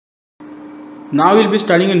Now we'll be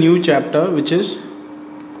studying a new chapter, which is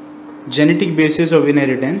genetic basis of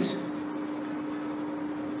inheritance.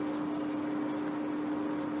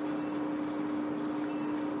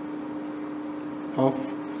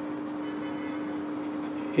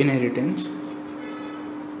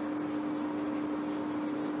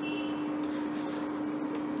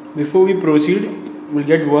 Before we proceed, we'll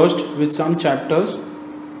get versed with some chapters,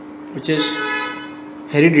 which is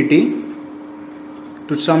heredity,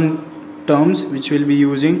 to some terms which we'll be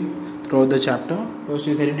using throughout the chapter. First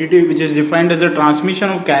is heredity, which is defined as the transmission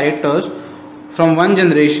of characters from one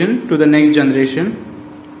generation to the next generation,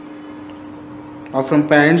 or from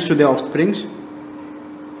parents to their offsprings.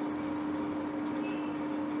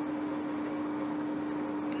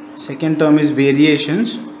 Second term is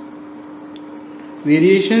variations.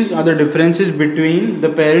 Variations are the differences between the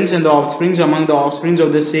parents and the offsprings, among the offsprings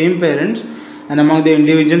of the same parents and among the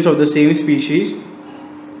individuals of the same species.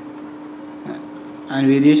 And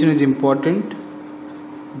variation is important,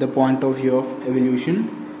 the point of view of evolution.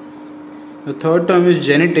 The third term is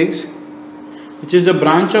genetics, which is the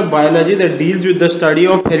branch of biology that deals with the study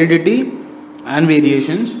of heredity and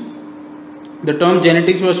variations. The term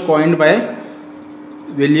genetics was coined by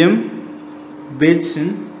William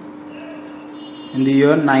Bateson in the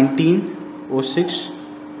year 1906,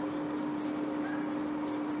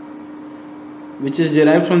 which is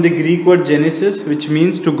derived from the Greek word genesis, which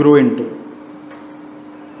means to grow into.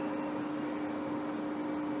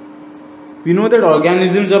 We know that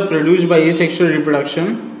organisms are produced by asexual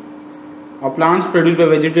reproduction, or plants produced by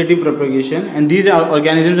vegetative propagation, and these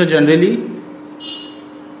organisms are generally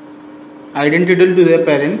identical to their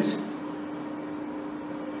parents.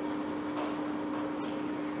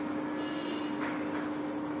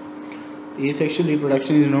 Asexual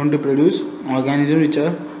reproduction is known to produce organisms which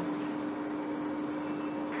are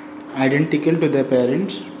identical to their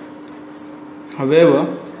parents.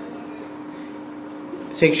 However,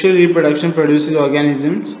 sexual reproduction produces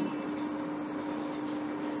organisms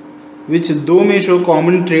which, though may show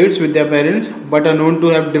common traits with their parents, but are known to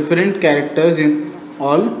have different characters in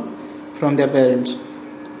all from their parents.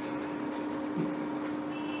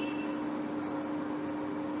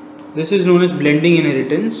 This is known as blending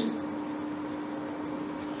inheritance.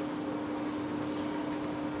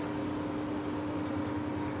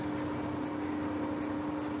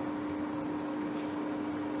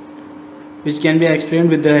 Which can be explained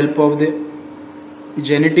with the help of the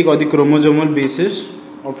genetic or the chromosomal basis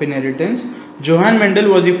of inheritance. Johann Mendel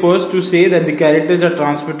was the first to say that the characters are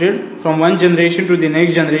transmitted from one generation to the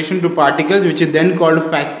next generation to particles, which is then called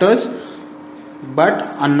factors, but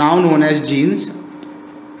are now known as genes.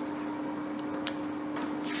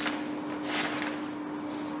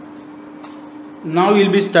 Now we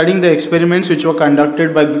will be studying the experiments which were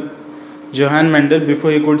conducted by Johann Mendel before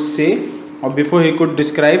he could say, or before he could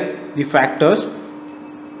describe, the factors.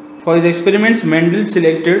 For his experiments, Mendel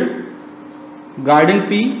selected garden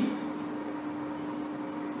pea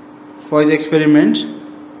for his experiments.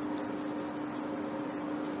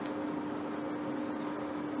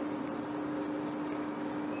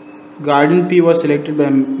 Garden pea was selected by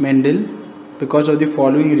Mendel because of the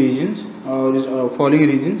following reasons.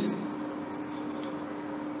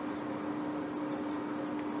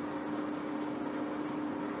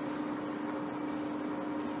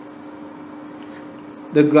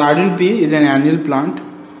 The garden pea is an annual plant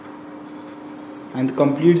and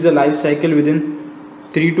completes the life cycle within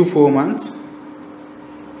 3 to 4 months.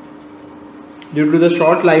 Due to the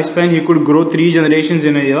short lifespan, he could grow 3 generations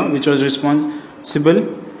in a year, which was responsible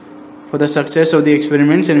for the success of the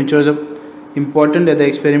experiments, and which was important that the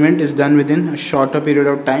experiment is done within a shorter period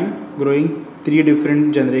of time, growing 3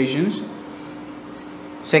 different generations.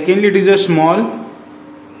 Secondly, it is a small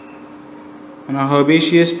and a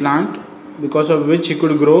herbaceous plant, because of which he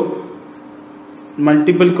could grow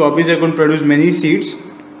multiple copies that could produce many seeds.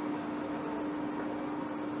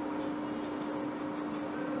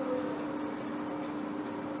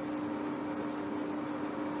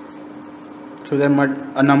 So that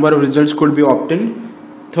a number of results could be obtained.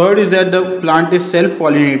 Third is that the plant is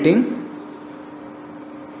self-pollinating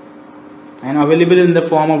and available in the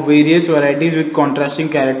form of various varieties with contrasting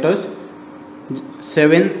characters.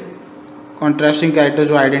 7 contrasting characters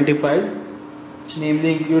were identified, which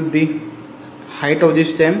namely include the height of the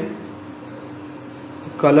stem,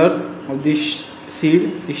 color of the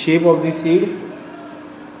seed, the shape of the seed,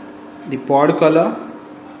 the pod color,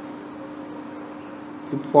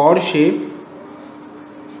 the pod shape,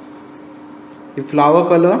 the flower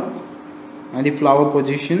color and the flower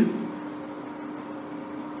position.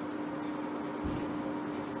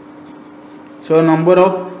 So a number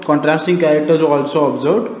of contrasting characters were also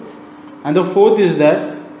observed. And the fourth is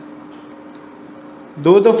that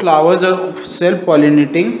though the flowers are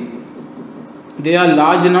self-pollinating, they are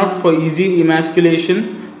large enough for easy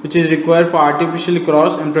emasculation, which is required for artificial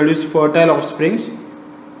cross and produce fertile offsprings.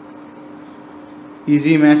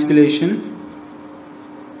 Easy emasculation,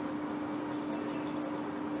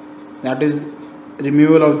 that is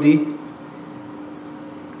removal of the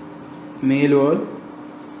male whorl,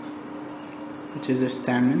 which is the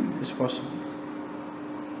stamen, is possible.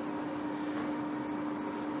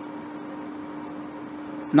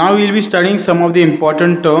 Now we will be studying some of the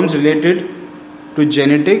important terms related to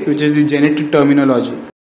genetic, which is the genetic terminology.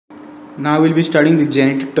 Now we will be studying the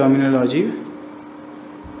genetic terminology.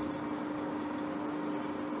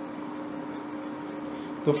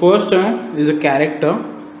 The first term is a character,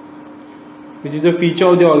 which is a feature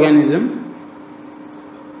of the organism.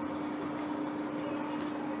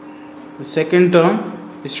 The second term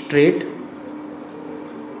is trait,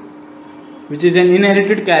 which is an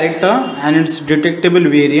inherited character and its detectable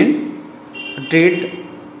variant. A trait,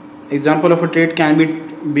 example of a trait can be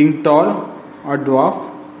being tall or dwarf.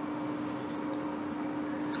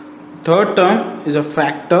 Third term is a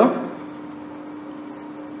factor.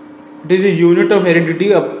 It is a unit of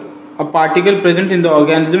heredity, a particle present in the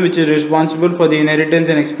organism which is responsible for the inheritance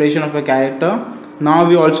and expression of a character. Now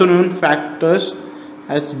we also know factors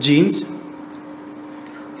as genes.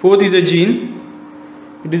 Fourth is a gene.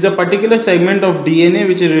 It is a particular segment of DNA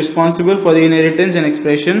which is responsible for the inheritance and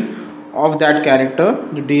expression of that character.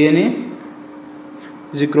 The DNA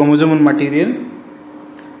is a chromosomal material.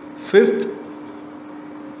 Fifth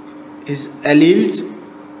is alleles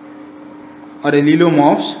or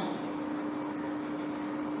allelomorphs.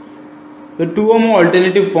 The two or more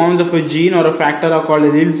alternative forms of a gene or a factor are called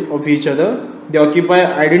alleles of each other. They occupy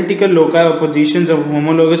identical loci or positions of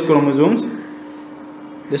homologous chromosomes.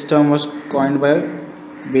 This term was coined by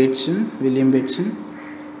William Bateson.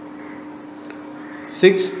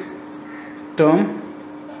 Sixth term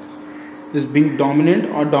is being dominant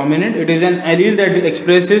or dominant. It is an allele that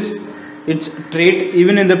expresses its trait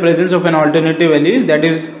even in the presence of an alternative allele, that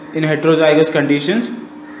is in heterozygous conditions.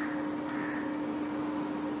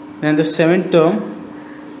 Then the seventh term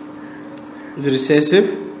is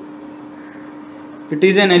recessive. It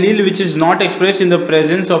is an allele which is not expressed in the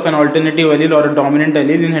presence of an alternative allele or a dominant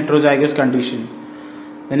allele in heterozygous condition.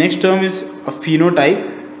 The next term is a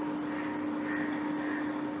phenotype.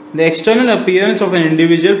 The external appearance of an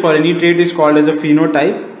individual for any trait is called as a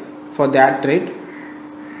phenotype for that trait.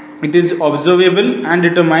 It is observable and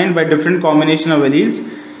determined by different combination of alleles.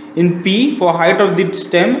 In P, for height of the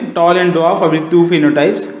stem, tall and dwarf are the two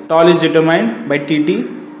phenotypes. Tall is determined by TT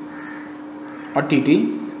or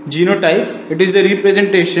TT. Genotype, it is a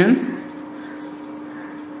representation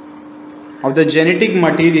of the genetic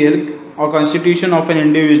material or constitution of an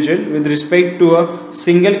individual with respect to a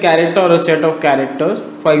single character or a set of characters.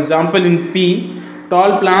 For example, in P,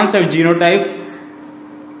 tall plants have genotype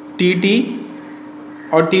TT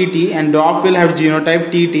or TT and dwarf will have genotype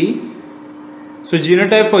TT. So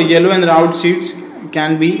genotype for yellow and round seeds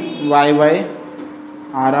can be YYRR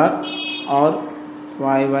or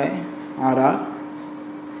YYRR.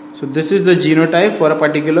 So this is the genotype for a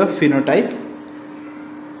particular phenotype.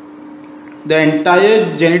 The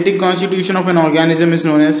entire genetic constitution of an organism is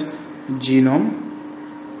known as genome.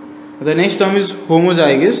 The next term is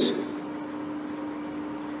homozygous.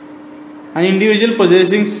 An individual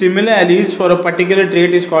possessing similar alleles for a particular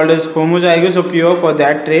trait is called as homozygous or pure for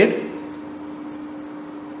that trait.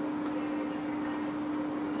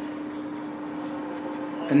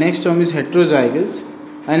 The next term is heterozygous.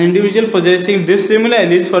 An individual possessing dissimilar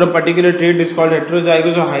alleles for a particular trait is called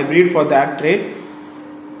heterozygous or hybrid for that trait.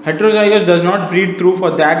 Heterozygous does not breed through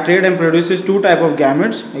for that trait and produces two types of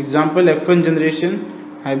gametes. Example, F1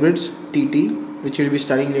 generation hybrids TT, which we will be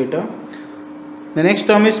studying later. The next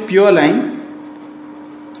term is pure line,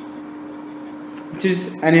 which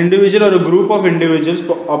is an individual or a group of individuals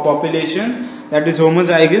or population that is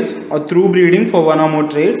homozygous or through breeding for one or more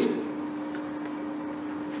traits.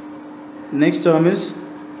 Next term is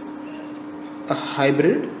a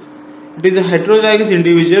hybrid. It is a heterozygous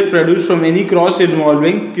individual produced from any cross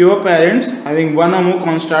involving pure parents having one or more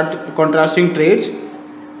contrasting traits.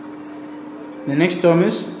 The next term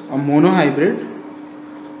is a monohybrid.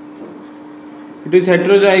 It is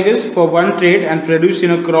heterozygous for one trait and produced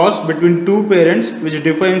in a cross between two parents which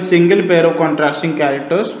differ in single pair of contrasting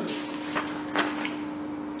characters.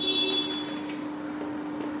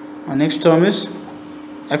 Our next term is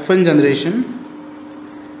F1 generation,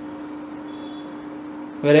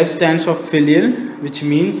 where F stands for filial, which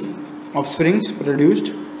means offsprings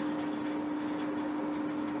produced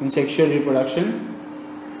in sexual reproduction.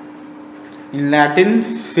 In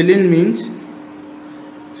Latin, filin means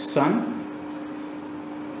son.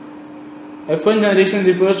 F1 generation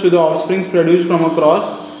refers to the offsprings produced from a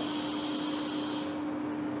cross.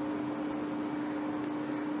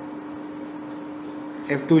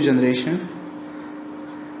 F2 generation.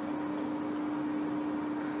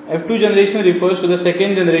 F2 generation refers to the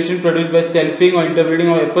second generation produced by selfing or interbreeding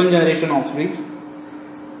of F1 generation offsprings.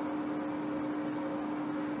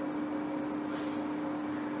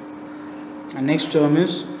 And next term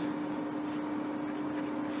is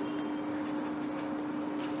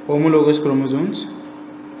homologous chromosomes,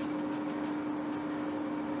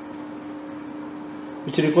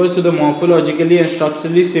 which refers to the morphologically and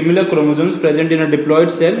structurally similar chromosomes present in a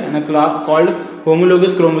diploid cell and are called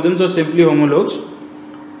homologous chromosomes or simply homologues.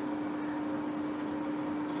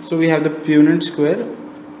 So we have the Punnett square,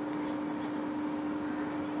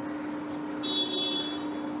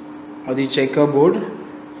 or the checkerboard,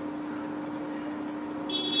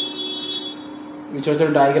 which was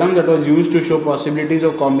a diagram that was used to show possibilities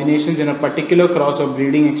of combinations in a particular cross or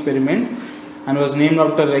breeding experiment, and was named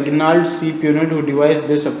after Reginald C. Punnett, who devised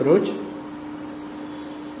this approach.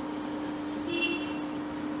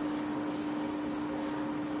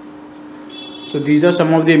 So these are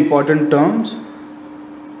some of the important terms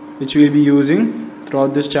which we will be using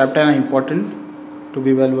throughout this chapter and are important to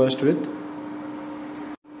be well versed with.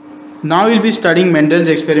 Now we will be studying Mendel's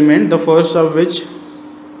experiment, the first of which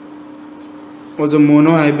was a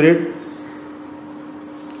monohybrid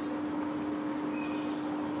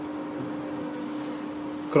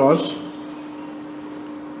cross,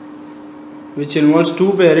 which involves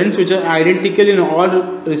two parents which are identical in all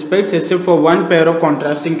respects except for one pair of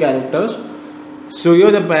contrasting characters. So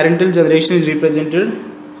here the parental generation is represented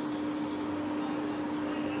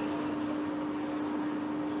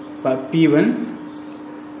by P1,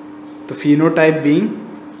 the phenotype being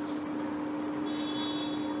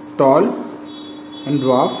tall and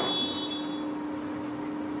dwarf.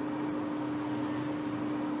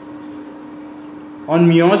 On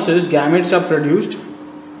meiosis, gametes are produced,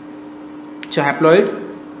 which are haploid,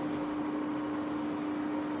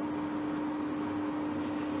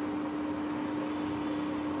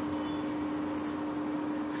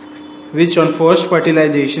 which on first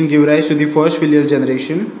fertilization give rise to the first filial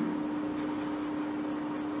generation.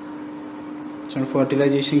 On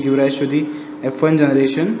fertilization give rise to the F1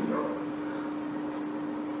 generation,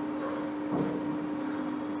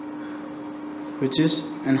 which is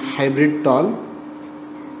an hybrid tall.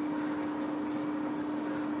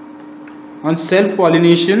 On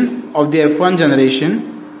self-pollination of the F1 generation,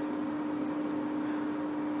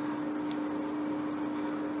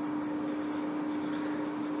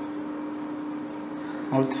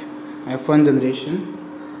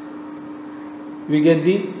 we get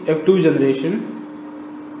the F2 generation.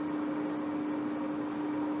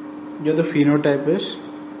 Here the phenotype is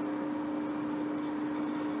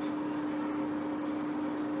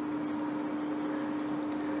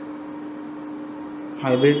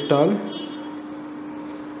hybrid tall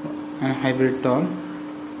and hybrid tall,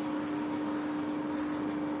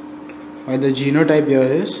 while the genotype here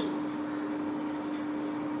is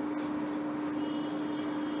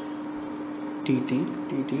TT.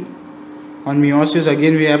 On meiosis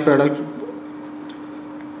again we have product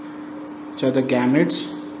which are the gametes,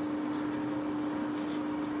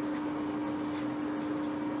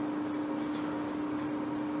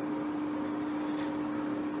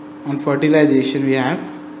 on fertilization we have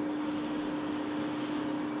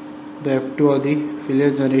the F2 or the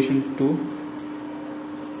filial generation 2,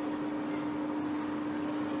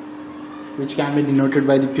 which can be denoted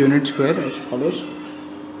by the Punnett square as follows: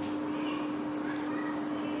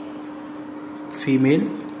 female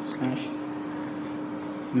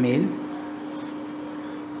 / male,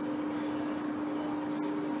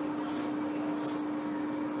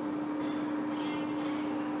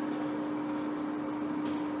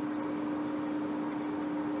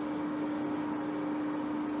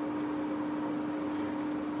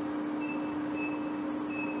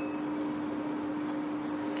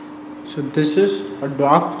 so this is a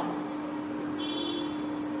dwarf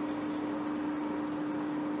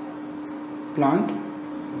plant,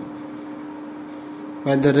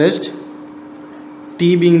 while the rest,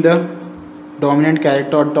 T being the dominant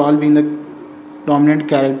character or tall being the dominant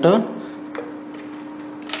character,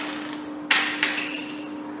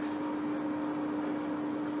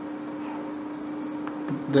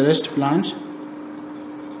 the rest plants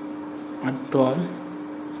are tall,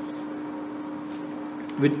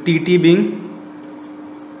 with TT being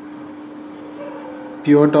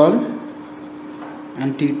pure tall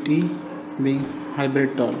and TT being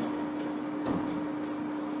hybrid tall.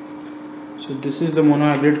 So this is the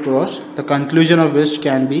monohybrid cross, the conclusion of which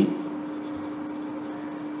can be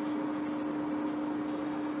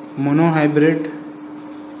monohybrid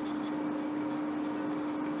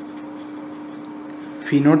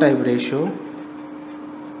phenotype ratio,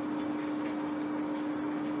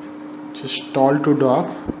 which is tall to dwarf,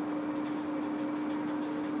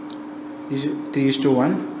 is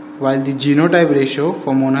 3:1, while the genotype ratio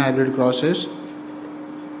for monohybrid crosses,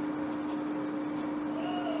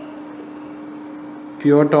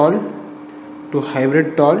 pure tall to hybrid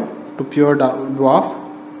tall to pure dwarf,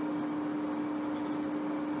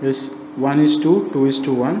 is 1:2,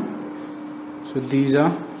 2:1. So these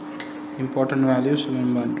are important values to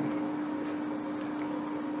remember.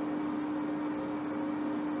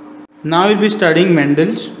 Now we'll be studying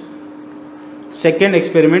Mendel's second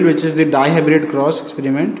experiment, which is the dihybrid cross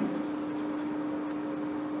experiment.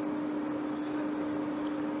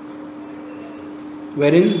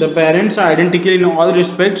 Wherein the parents are identical in all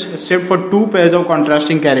respects except for two pairs of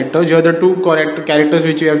contrasting characters. Here the two correct characters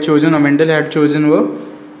which we have chosen, or Mendel had chosen, were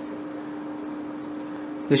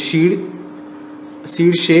the seed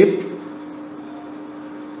shape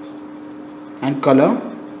and color,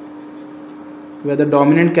 where the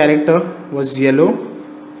dominant character was yellow,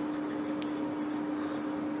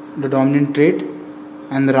 the dominant trait,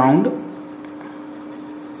 and round,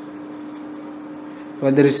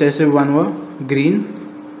 while the recessive one were green,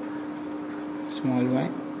 small y,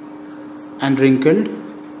 and wrinkled,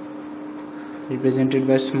 represented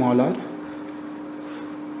by small r.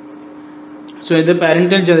 So in the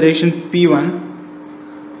parental generation P1,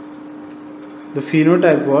 the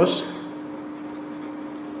phenotype was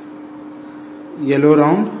yellow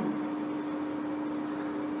round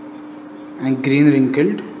and green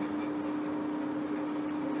wrinkled,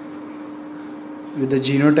 with the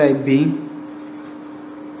genotype being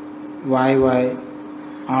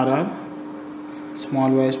YYRR, small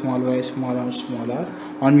y, small y, small r, small r.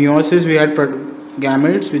 On meiosis, we had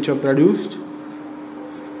gametes which were produced,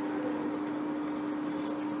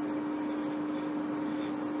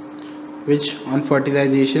 which on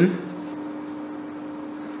fertilization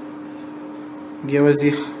gave us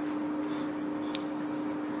the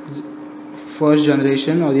first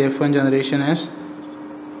generation, or the F1 generation, as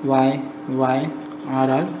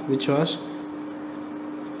YYRR, which was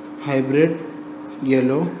hybrid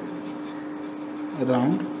yellow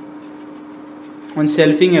round. On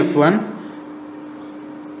selfing F1,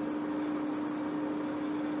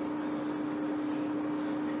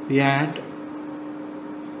 we had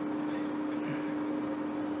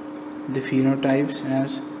the phenotypes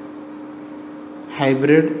as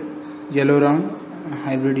hybrid yellow round,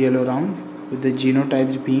 with the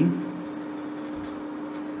genotypes being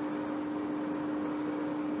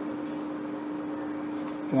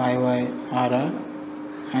YYRR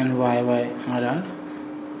and YYRR.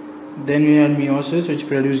 Then we had meiosis, which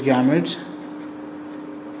produced gametes,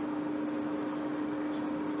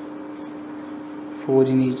 4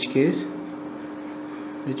 in each case,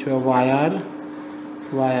 which were YR,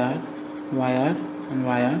 YR, YR, and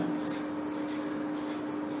YR.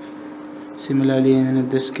 Similarly, in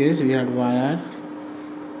this case, we had YR,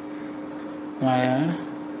 YR,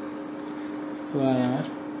 YR.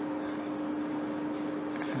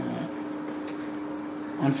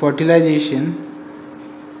 On fertilization,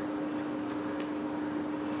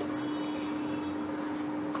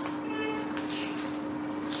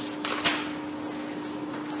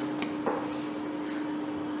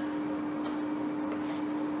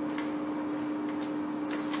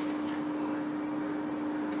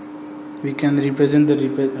 we can represent the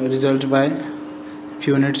result by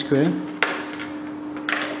Punnett square.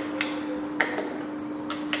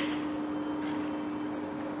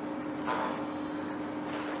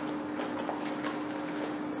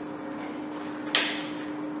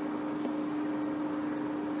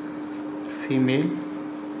 Female,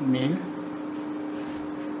 male.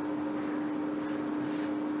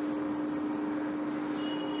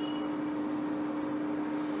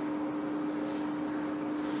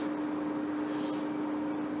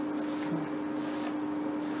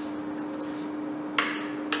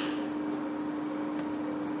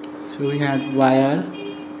 So we had YR,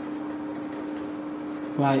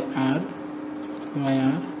 YR,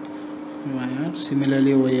 YR, YR.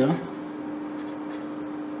 Similarly over here,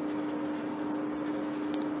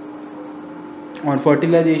 on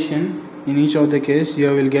fertilization, in each of the case,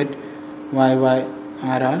 here we'll get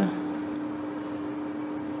YYRR,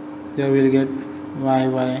 here we'll get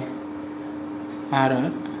YYRR,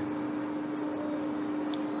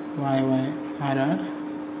 YYRR,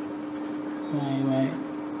 YY.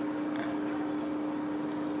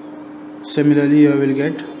 Similarly, here we'll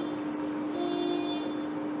get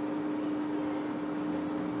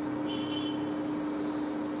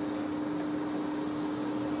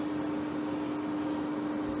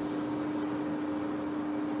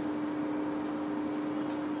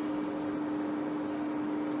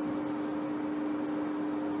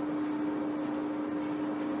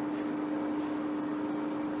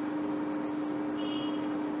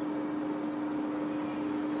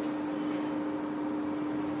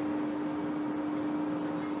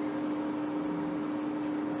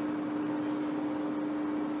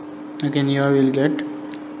Again here we'll get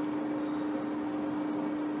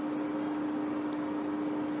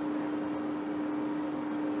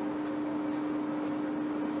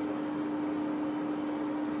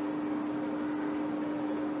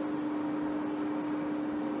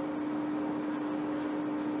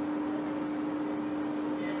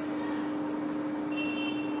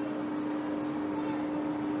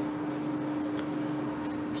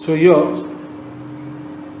so here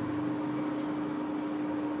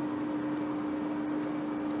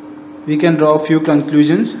we can draw a few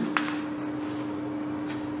conclusions.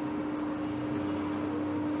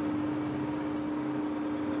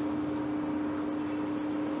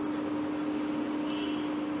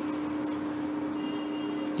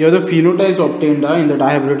 Here the phenotypes obtained are in the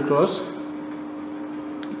dihybrid cross,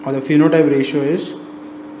 or the phenotype ratio is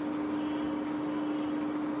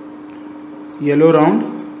yellow round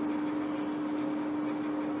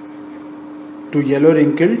to yellow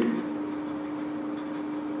wrinkled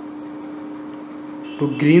to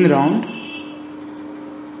green round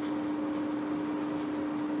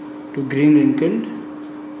to green wrinkled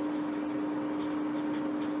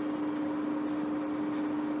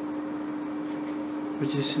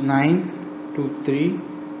which is 9 to 3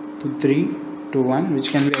 to 3 to 1, which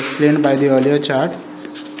can be explained by the earlier chart,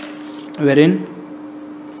 wherein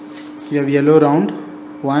you have yellow round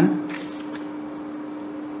 1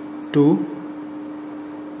 2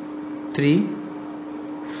 3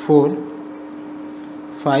 4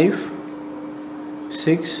 5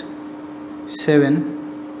 6 7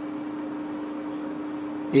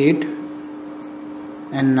 8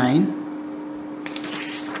 and 9.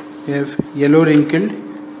 We have yellow wrinkled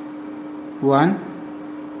 1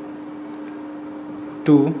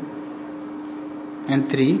 2 and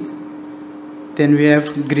 3. Then we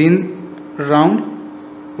have green round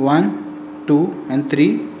 1 2 and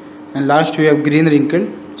 3, and last we have green wrinkled,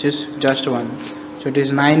 which is just 1. So it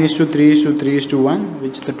is 9:3:3:1,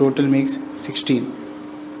 which the total makes 16.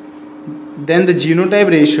 Then the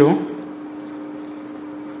genotype ratio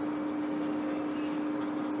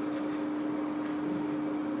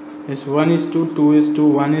is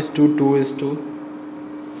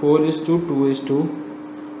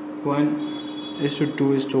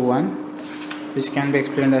 1:2:2:2:4:2:2:1:2:1, which can be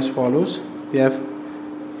explained as follows. We have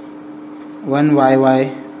 1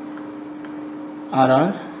 YYRR,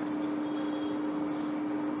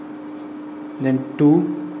 then 2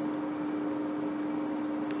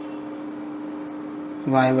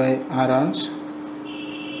 YYRRs,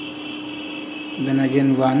 then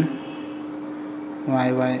again 1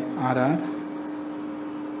 YYRR,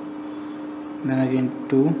 then again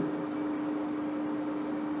 2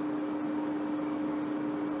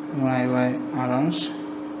 YYRRs,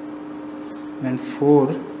 then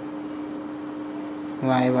 4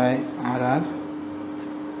 YYRR,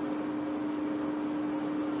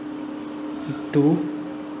 2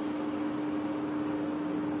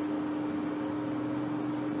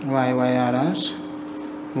 YYRRs,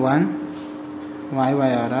 1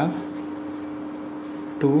 YYRR,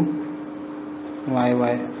 2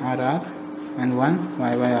 YYRR and 1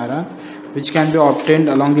 YYRR, which can be obtained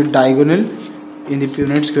along the diagonal in the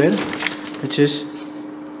Punnett square, which is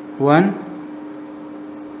 1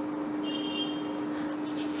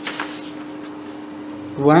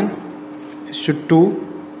 is to 2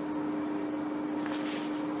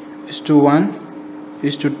 is to 1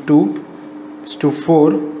 is to 2 is to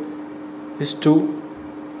 4 is to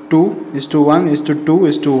 2 is to 1 is to 2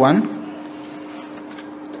 is to 1.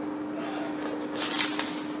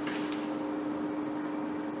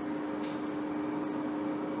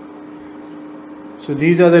 So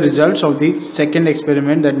these are the results of the second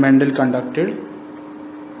experiment that Mendel conducted.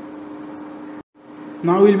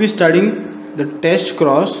 Now we will be studying the test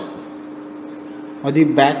cross or the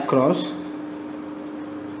back cross.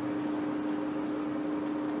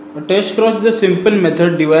 A test cross is a simple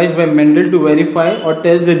method devised by Mendel to verify or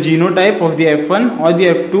test the genotype of the F1 or the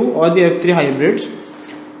F2 or the F3 hybrids.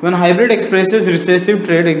 When hybrid expresses recessive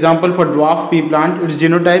trait, example for dwarf pea plant, its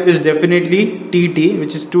genotype is definitely TT,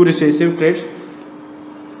 which is 2 recessive traits.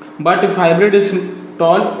 But if hybrid is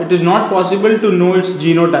tall, it is not possible to know its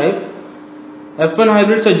genotype. F1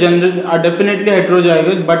 hybrids are definitely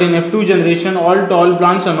heterozygous, but in F2 generation, all tall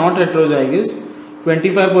plants are not heterozygous.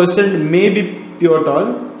 25% may be pure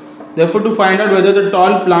tall. Therefore, to find out whether the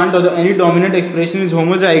tall plant or any dominant expression is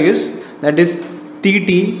homozygous, that is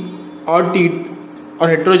TT, or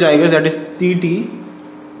heterozygous, that is TT,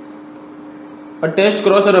 a test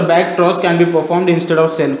cross or a back cross can be performed instead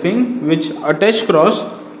of selfing, which a test cross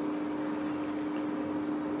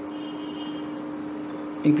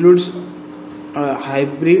includes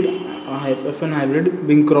F1 hybrid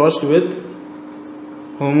being crossed with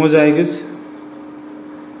homozygous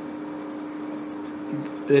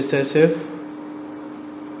recessive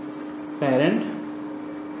parent.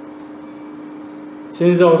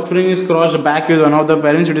 Since the offspring is crossed back with one of the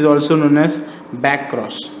parents, it is also known as back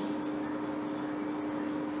cross.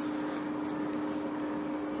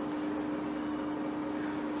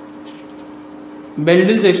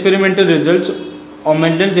 Mendel's experimental results or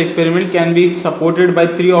Mendel's experiment can be supported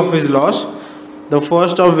by three of his laws. The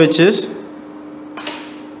first of which is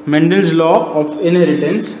Mendel's law of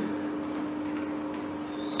inheritance.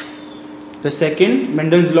 The second,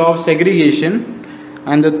 Mendel's law of segregation.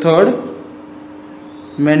 And the third,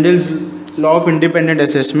 Mendel's law of independent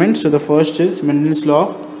assessment. So the first is Mendel's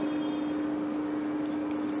law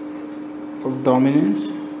of dominance.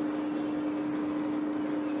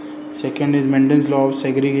 Second is Mendel's law of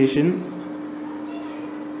segregation.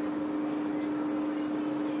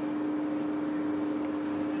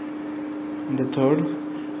 And the third,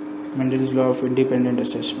 Mendel's law of independent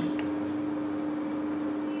assessment.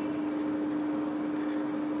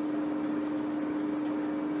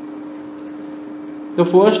 The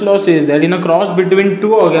first law says that in a cross between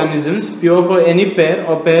two organisms, pure for any pair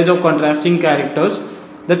or pairs of contrasting characters,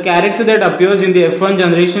 the character that appears in the F1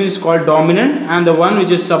 generation is called dominant and the one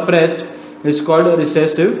which is suppressed is called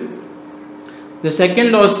recessive. The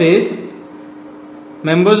second law says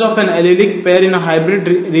members of an allelic pair in a hybrid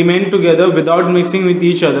remain together without mixing with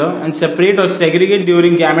each other and separate or segregate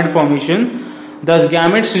during gamete formation. Thus,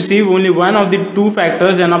 gametes receive only one of the two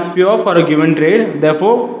factors and are pure for a given trait.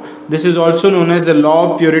 Therefore, this is also known as the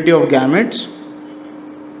law of purity of gametes.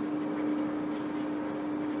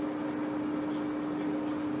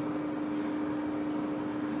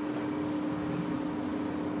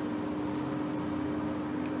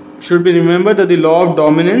 Should be remembered that the law of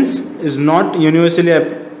dominance is not universally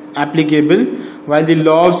applicable, while the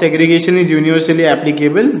law of segregation is universally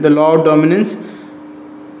applicable. The law of dominance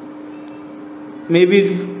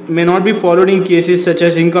may not be followed in cases such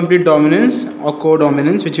as incomplete dominance or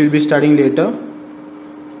co-dominance, which we will be studying later.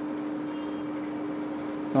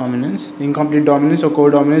 Incomplete dominance or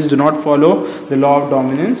co-dominance do not follow the law of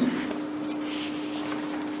dominance.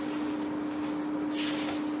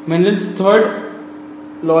 Mendel's third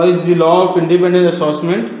law is the law of independent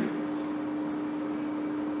assortment.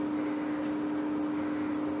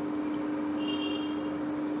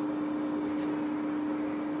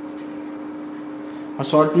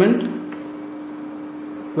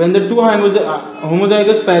 When the two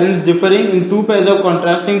homozygous parents differing in two pairs of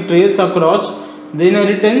contrasting traits are crossed, the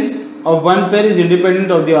inheritance of one pair is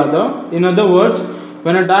independent of the other. In other words,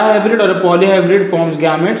 when a dihybrid or a polyhybrid forms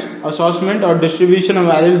gametes, assortment or distribution of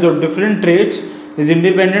alleles of different traits is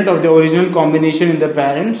independent of the original combination in the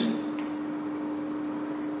parents.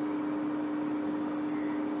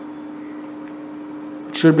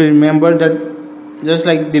 It should be remembered that just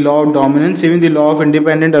like the law of dominance, even the law of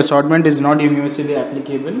independent assortment is not universally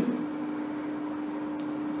applicable,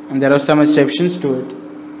 and there are some exceptions to it.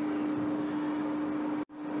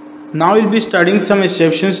 Now we will be studying some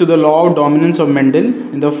exceptions to the law of dominance of Mendel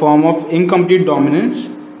in the form of incomplete dominance.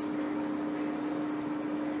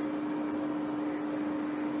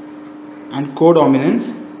 And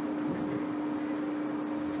co-dominance.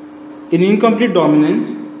 In incomplete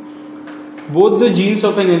dominance, both the genes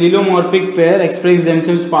of an allelomorphic pair express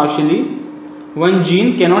themselves partially. One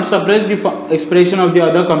gene cannot suppress the expression of the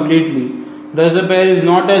other completely. Thus, the pair is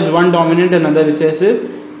not as one dominant and another recessive.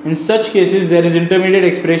 In such cases, there is intermediate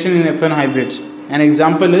expression in F1 hybrids. An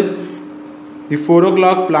example is the 4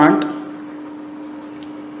 o'clock plant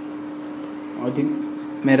or the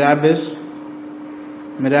Mirabilis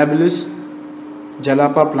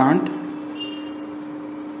jalapa plant,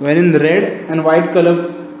 wherein red and white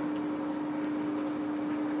color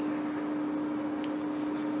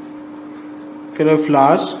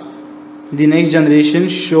flowers, the next generation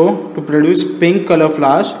show to produce pink color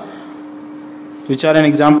flowers, which are an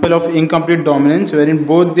example of incomplete dominance, wherein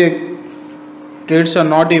both the traits are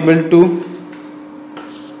not able to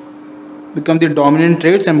become the dominant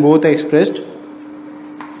traits and both are expressed.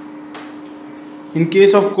 In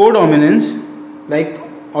case of co-dominance, like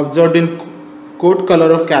observed in coat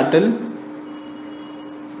color of cattle,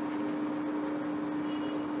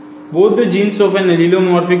 both the genes of an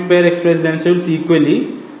allelomorphic pair express themselves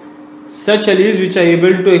equally. Such alleles which are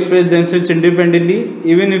able to express themselves independently,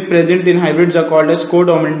 even if present in hybrids, are called as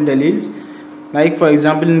co-dominant alleles. Like for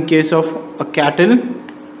example, in case of a cattle,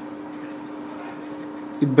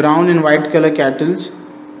 the brown and white color cattle's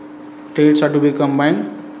traits are to be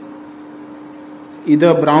combined.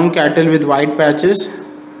 Either brown cattle with white patches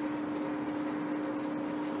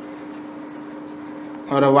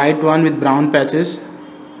or a white one with brown patches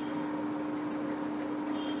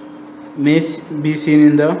may be seen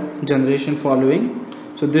in the generation following.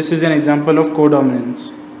 So this is an example of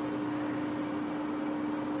codominance.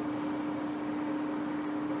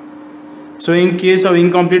 So in case of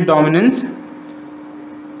incomplete dominance,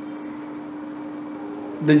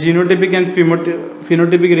 the genotypic and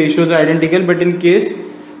phenotypic ratios are identical, but in case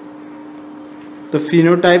the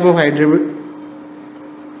phenotype of hybrid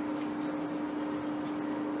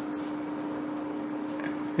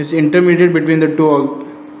is intermediate between the two,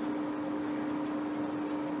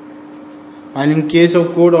 and in case of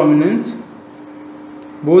codominance,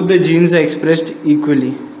 both the genes are expressed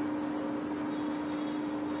equally.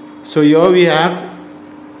 So here we have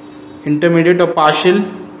intermediate or partial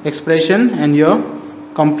expression, and here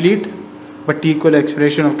complete but equal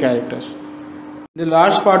expression of characters. The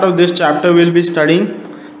last part of this chapter we will be studying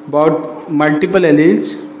about multiple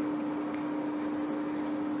alleles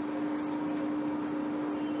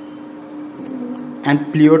and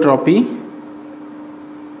pleiotropy.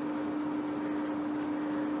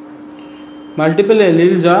 Multiple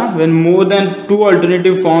alleles are when more than two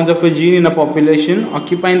alternative forms of a gene in a population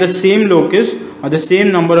occupying the same locus or the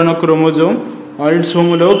same number on a chromosome or its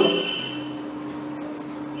homologue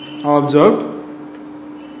are observed.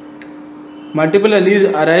 Multiple alleles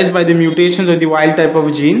arise by the mutations of the wild type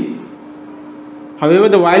of gene. However,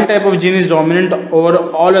 the wild type of gene is dominant over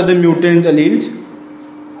all other mutant alleles,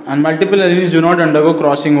 and multiple alleles do not undergo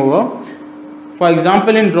crossing over. For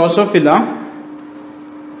example, in Drosophila,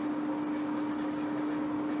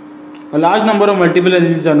 a large number of multiple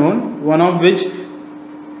alleles are known, one of which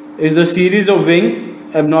is the series of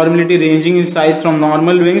wing abnormality ranging in size from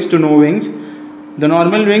normal wings to no wings. The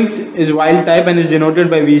normal wings is wild type and is denoted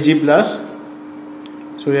by VG+.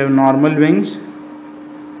 So we have normal wings,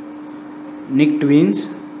 nicked wings,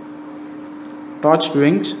 torched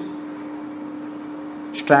wings,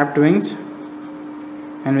 strapped wings,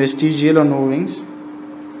 and vestigial or no wings.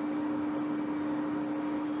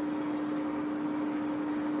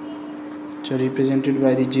 Which are represented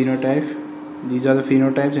by the genotype. These are the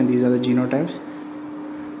phenotypes and these are the genotypes.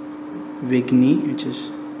 Vigni, which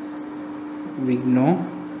is Vigno,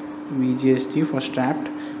 VGST for strapped,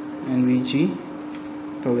 and VG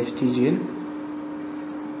for vestigial.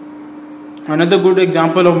 Another good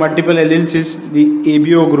example of multiple alleles is the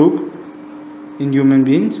ABO group in human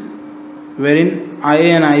beings, wherein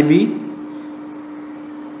IA and IB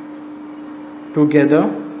together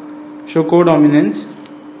show codominance,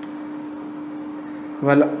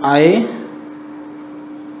 while IA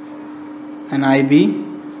and IB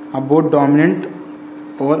are both dominant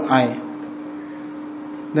over I.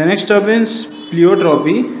 The next term is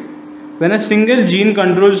pleiotropy. When a single gene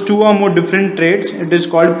controls two or more different traits, it is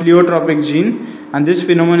called pleiotropic gene, and this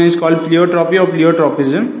phenomenon is called pleiotropy or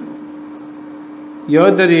pleiotropism.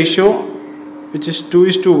 Here the ratio, which is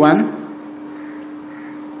 2:1,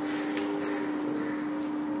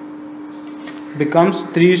 becomes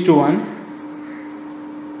 3:1.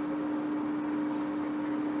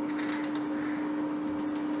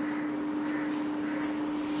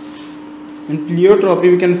 In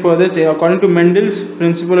pleiotropy, we can further say, according to Mendel's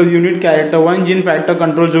principle of unit character, one gene factor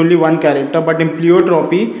controls only one character, but in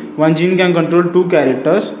pleiotropy, one gene can control two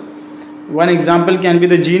characters. One example can be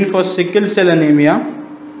the gene for sickle cell anemia.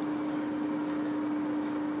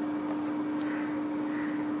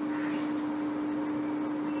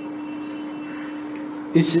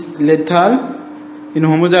 Is lethal in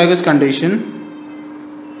homozygous condition,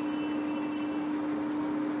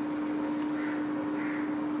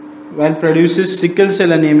 while produces sickle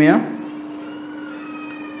cell anemia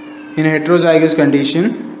in heterozygous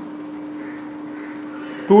condition.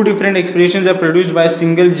 Two different expressions are produced by a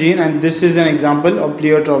single gene, and this is an example of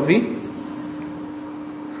pleiotropy.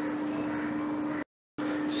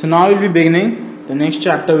 So now we will be beginning the next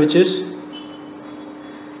chapter, which is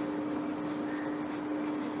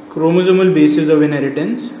chromosomal basis of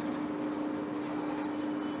inheritance.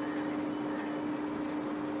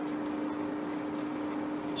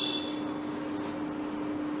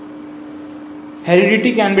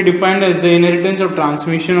 Heredity can be defined as the inheritance of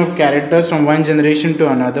transmission of characters from one generation to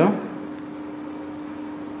another.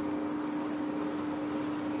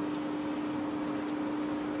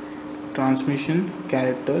 Transmission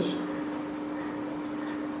characters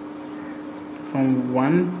from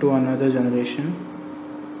one to another generation.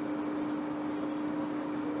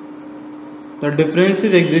 The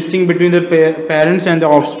differences existing between the parents and the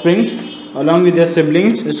offspring along with their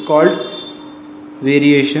siblings is called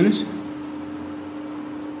variations.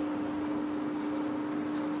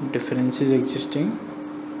 Differences existing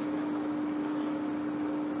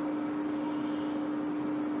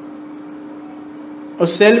A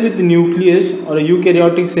cell with nucleus or a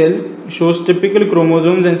eukaryotic cell shows typical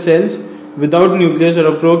chromosomes, and cells without nucleus or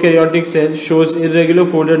a prokaryotic cell shows irregular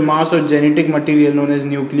folded mass or genetic material known as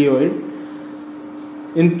nucleoid.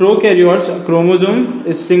 In prokaryotes, a chromosome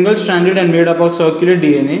is single-stranded and made up of circular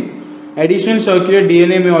DNA. Additional circular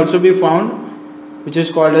DNA may also be found, which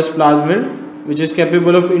is called as plasmid, which is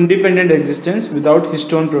capable of independent existence without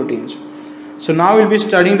histone proteins. So now we'll be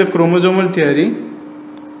studying the chromosomal theory,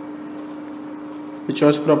 which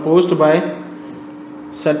was proposed by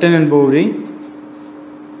Sutton and Boveri.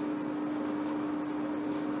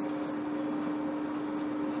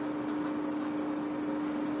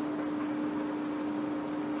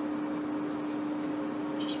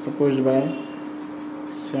 Proposed by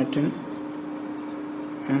Sutton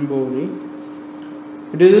and Boveri.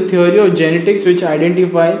 It is a theory of genetics which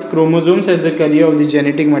identifies chromosomes as the carrier of the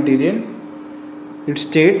genetic material. It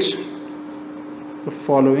states the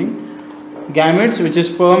following: gametes, which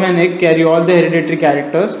is sperm and egg, carry all the hereditary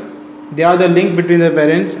characters. They are the link between the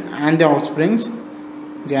parents and the offsprings.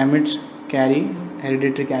 Gametes carry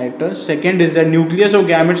hereditary characters. Second is that nucleus of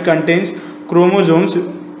gametes contains chromosomes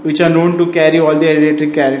which are known to carry all the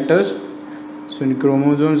hereditary characters. So the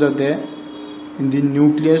chromosomes are there in the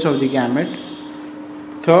nucleus of the gamete.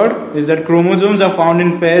 Third is that chromosomes are found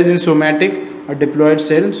in pairs in somatic or diploid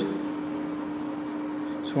cells.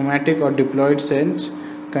 Somatic or diploid cells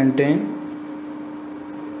contain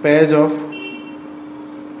pairs of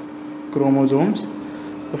chromosomes.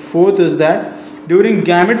 The fourth is that during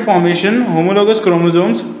gamete formation, homologous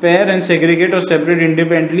chromosomes pair and segregate or separate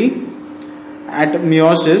independently at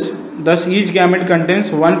meiosis. Thus each gamete contains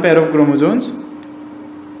one pair of chromosomes.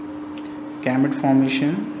 Gamete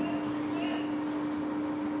formation,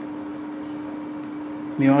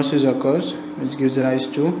 meiosis occurs, which gives rise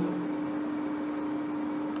to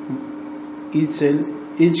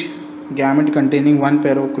each gamete containing one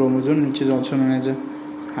pair of chromosomes, which is also known as a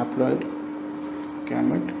haploid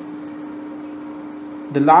gamete.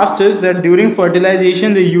 The last is that during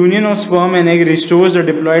fertilization, the union of sperm and egg restores the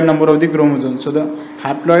diploid number of the chromosomes. So the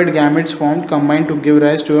haploid gametes formed combine to give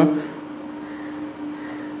rise to a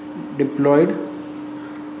diploid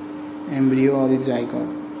embryo or a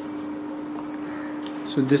zygote.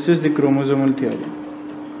 So this is the chromosomal theory.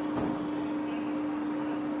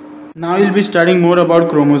 Now we'll be studying more about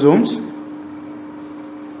chromosomes.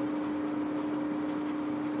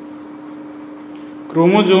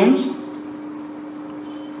 Chromosomes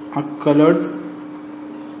are colored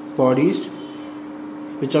bodies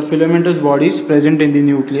which are filamentous bodies present in the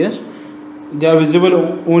nucleus. They are visible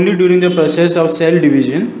only during the process of cell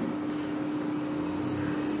division.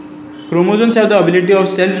 Chromosomes have the ability of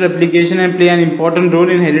self-replication and play an important role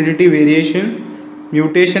in heredity, variation,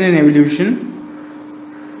 mutation and evolution.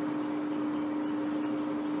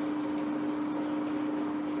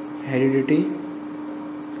 Heredity,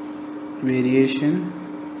 variation,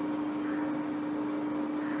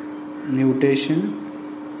 mutation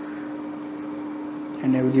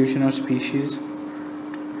and evolution of species.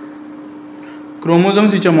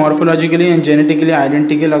 Chromosomes which are morphologically and genetically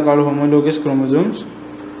identical are called homologous chromosomes.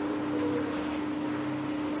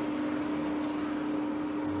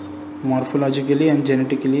 Morphologically and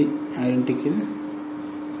genetically identical.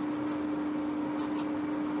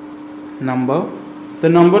 Number. The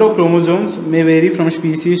number of chromosomes may vary from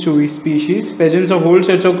species to species. Presence of whole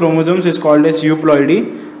sets of chromosomes is called as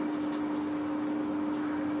euploidy.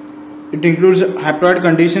 It includes haploid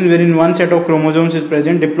conditions wherein one set of chromosomes is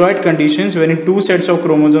present, diploid conditions wherein two sets of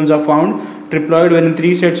chromosomes are found, triploid wherein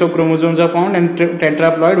three sets of chromosomes are found, and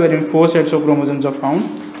tetraploid wherein four sets of chromosomes are found.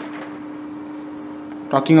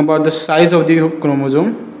 Talking about the size of the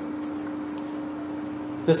chromosome.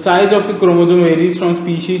 The size of the chromosome varies from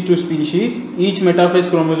species to species. Each metaphase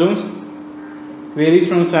chromosomes varies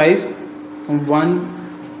from size from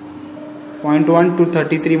 1.1 to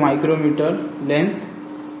 33 micrometer length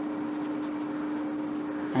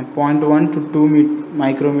and 0.1 to 2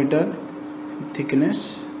 micrometer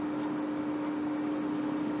thickness.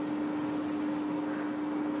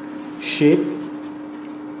 Shape.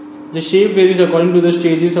 The shape varies according to the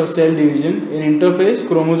stages of cell division. In interphase,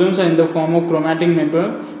 chromosomes are in the form of chromatic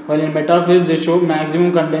network, while in metaphase they show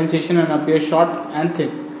maximum condensation and appear short and thick.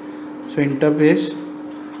 So interphase,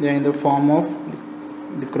 they are in the form of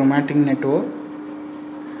the chromatic network,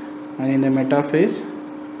 and in the metaphase,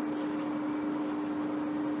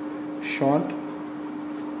 short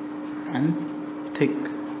and thick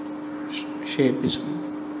shape is.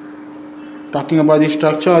 Talking about the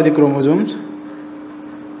structure of the chromosomes.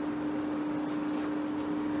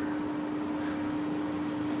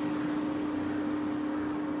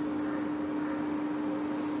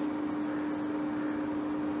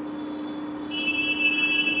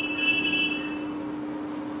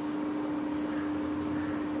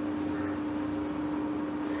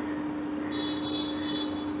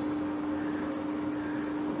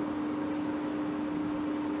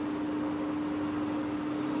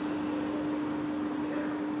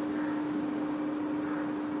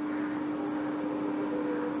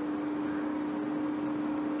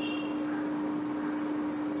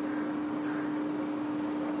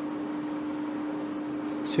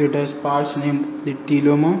 So it has parts named the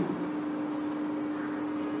telomere,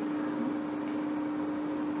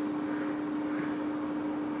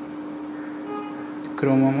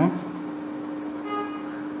 chromoma,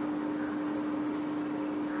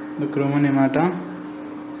 the chromonemata,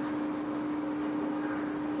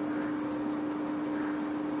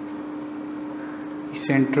 the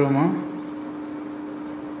centroma,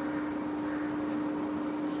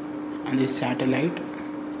 and the satellite.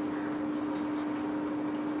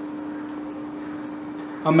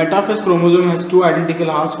 A metaphase chromosome has two identical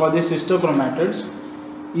halves called the sister chromatids.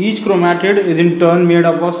 Each chromatid is in turn made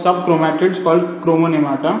up of subchromatids called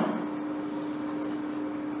chromonemata,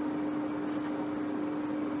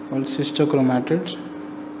 called sister chromatids,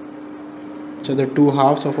 which are the two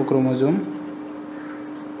halves of a chromosome.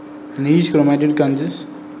 And each chromatid consists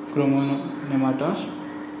chromonematas,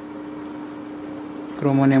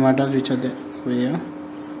 which are there over here.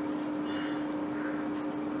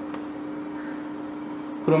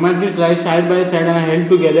 Chromatids lie side by side and are held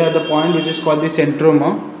together at the point which is called the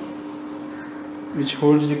centroma, which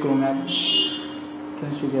holds the chromatids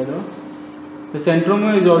together. The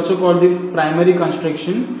centroma is also called the primary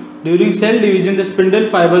constriction. During cell division, the spindle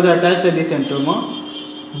fibers are attached at the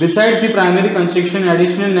centroma. Besides the primary constriction,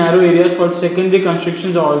 additional narrow areas called secondary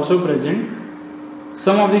constrictions are also present.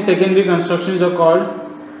 Some of the secondary constructions are called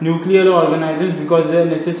nuclear organisms because they are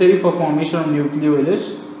necessary for formation of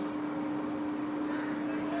nucleolus.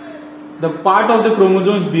 The part of the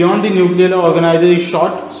chromosomes beyond the nuclear organizer is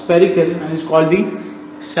short, spherical, and is called the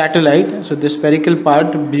satellite. So the spherical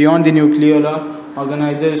part beyond the nuclear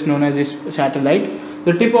organizer is known as the satellite.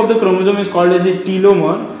 The tip of the chromosome is called as a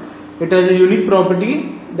telomere. It has a unique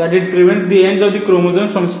property that it prevents the ends of the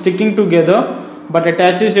chromosomes from sticking together but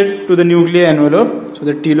attaches it to the nuclear envelope. So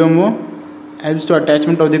the telomere helps to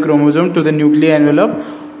attachment of the chromosome to the nuclear envelope,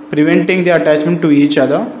 preventing the attachment to each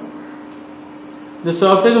other. The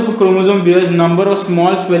surface of a chromosome bears a number of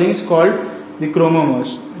small swellings called the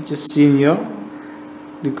chromomers, which is seen here,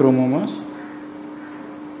 the chromomers.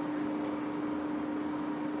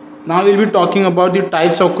 Now we will be talking about the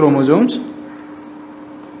types of chromosomes.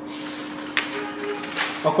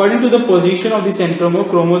 According to the position of the centromere,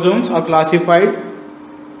 chromosomes are classified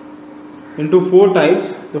into four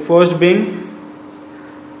types. The first being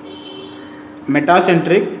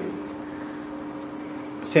metacentric,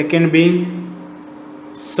 second being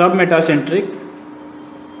submetacentric,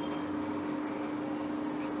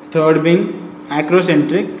 third being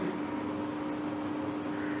acrocentric,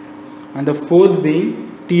 and the fourth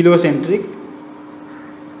being telocentric.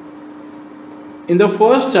 In the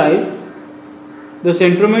first type, the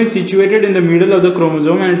centromere is situated in the middle of the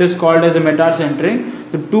chromosome and it is called as a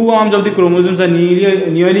metacentric. The two arms of the chromosomes are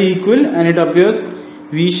nearly equal and it appears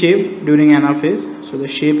V-shaped during anaphase. So the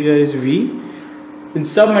shape here is V. In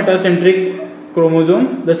submetacentric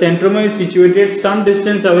chromosome, the centromere is situated some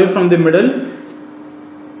distance away from the middle.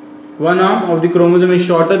 One arm of the chromosome is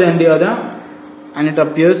shorter than the other and it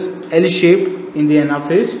appears L-shaped in the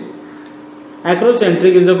anaphase.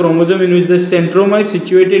 Acrocentric is a chromosome in which the centromere is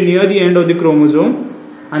situated near the end of the chromosome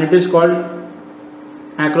and it is called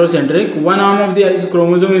acrocentric. One arm of the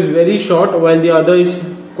chromosome is very short while the other is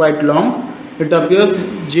quite long. It appears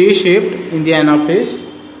J-shaped in the anaphase.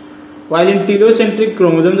 While in telocentric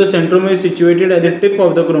chromosome, the centromere is situated at the tip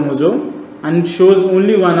of the chromosome and it shows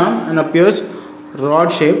only one arm and appears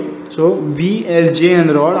rod-shaped. So V, L, J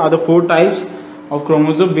and rod are the four types of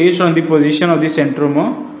chromosome based on the position of the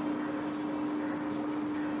centromere.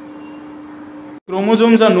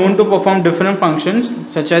 Chromosomes are known to perform different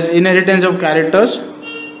functions such as inheritance of characters,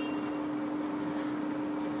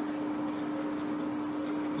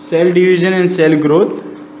 cell division and cell growth,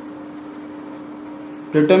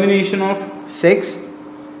 determination of sex,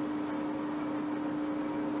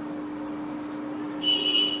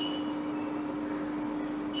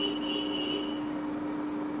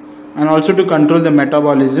 and also to control the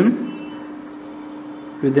metabolism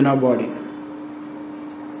within our body.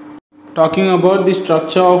 Talking about the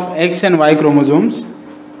structure of X and Y chromosomes,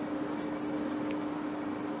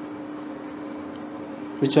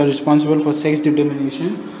 which are responsible for sex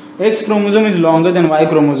determination. X chromosome is longer than Y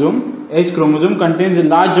chromosome. X chromosome contains a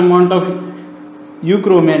large amount of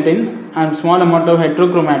euchromatin and small amount of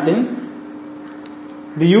heterochromatin.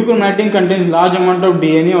 The euchromatin contains large amount of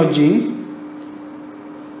DNA or genes.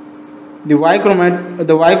 The Y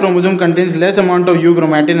chromosome contains less amount of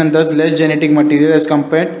euchromatin and thus less genetic material as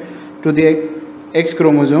compared to the X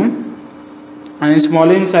chromosome and is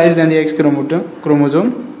smaller in size than the X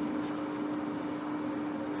chromosome.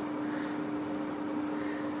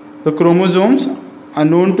 The chromosomes are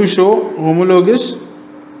known to show homologous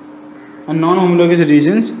and non-homologous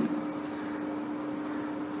regions.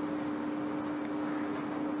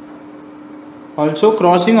 Also,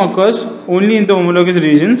 crossing occurs only in the homologous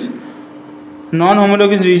regions.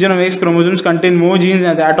 Non-homologous region of X chromosomes contain more genes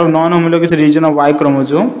than that of non-homologous region of Y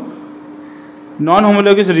chromosome.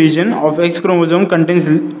 Non-homologous region of X chromosome contains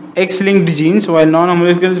X-linked genes, while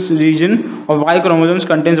non-homologous region of Y chromosomes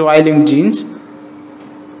contains Y-linked genes.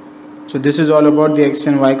 So this is all about the X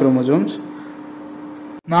and Y chromosomes.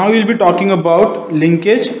 Now we will be talking about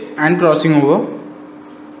linkage and crossing over.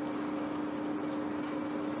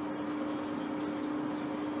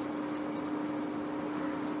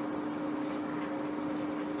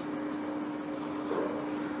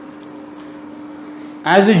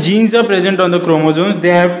 As the genes are present on the chromosomes, they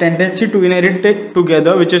have tendency to inherit it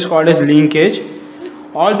together, which is called as linkage.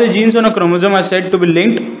 All the genes on a chromosome are said to be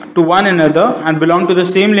linked to one another and belong to the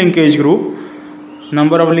same linkage group.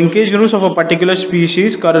 Number of linkage groups of a particular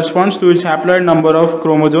species corresponds to its haploid number of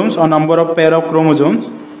chromosomes or number of pair of chromosomes.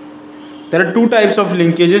 There are two types of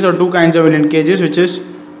linkages or two kinds of linkages, which is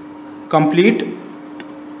complete,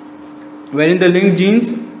 wherein the linked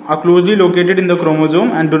genes are closely located in the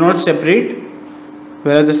chromosome and do not separate,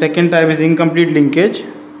 whereas the second type is incomplete linkage,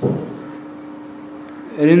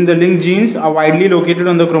 wherein the linked genes are widely located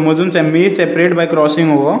on the chromosomes and may separate by crossing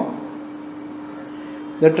over.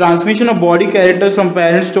 The transmission of body characters from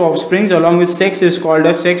parents to offspring along with sex is called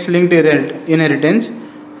as sex-linked inheritance.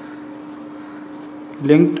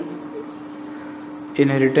 Linked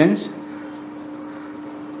inheritance.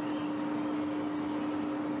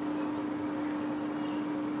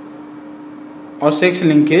 Or sex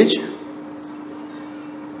linkage,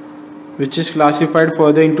 which is classified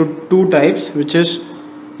further into two types, which is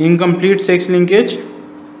incomplete sex linkage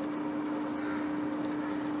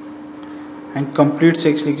and complete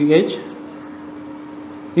sex linkage.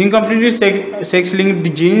 Incomplete sex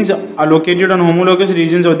linked genes are located on homologous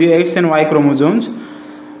regions of the X and Y chromosomes.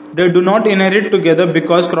 They do not inherit together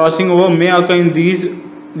because crossing over may occur in these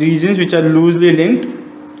regions, which are loosely linked.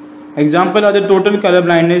 Examples are the total color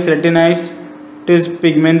blindness, retinitis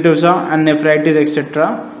pigmentosa and nephritis,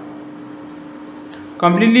 etc.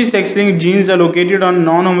 Completely sex-linked genes are located on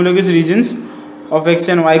non-homologous regions of X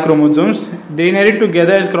and Y chromosomes. They inherit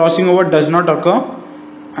together as crossing over does not occur,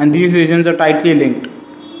 and these regions are tightly linked.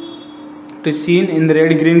 It is seen in the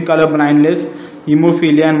red-green color blindness,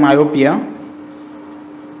 hemophilia and myopia.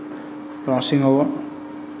 Crossing over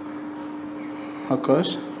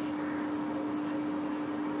occurs.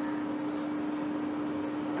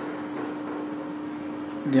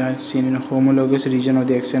 They are seen in a homologous region of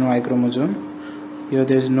the X and Y chromosome. Here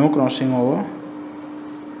there is no crossing over.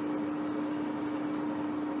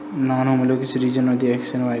 Non-homologous region of the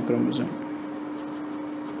X and Y chromosome.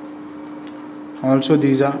 Also,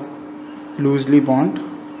 these are loosely bound.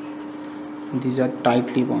 These are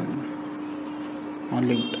tightly bound or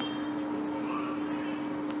linked.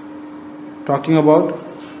 Talking about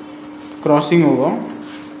crossing over.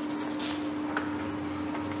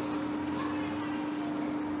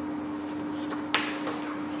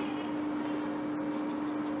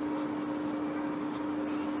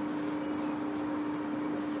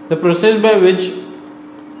 The process by which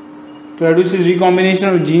produces recombination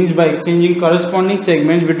of genes by exchanging corresponding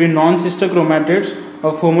segments between non-sister chromatids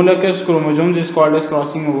of homologous chromosomes is called as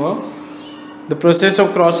crossing over. The process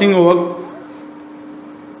of crossing over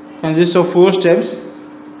consists of 4 steps.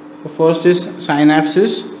 The first is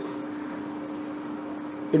synapsis.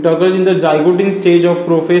 It occurs in the zygoting stage of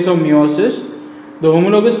prophase of meiosis. The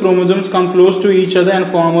homologous chromosomes come close to each other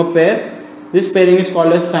and form a pair. This pairing is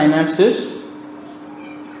called as synapsis.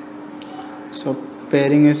 So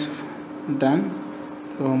pairing is done.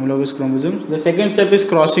 The homologous chromosomes. The second step is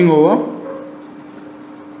crossing over.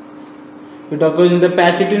 It occurs in the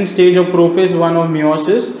Pachetin stage of prophase 1 of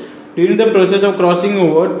meiosis. During the process of crossing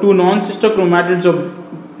over, 2 non-sister chromatids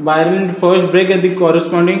of Byron first break at the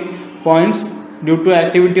corresponding points due to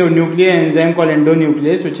activity of nuclear enzyme called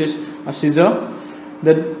endonuclease, which is a scissor.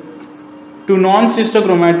 The 2 non-sister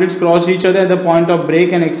chromatids cross each other at the point of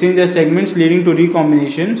break and exchange their segments, leading to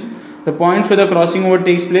recombinations. The points where the crossing over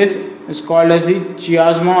takes place is called as the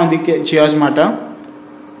chiasma or the chiasmata.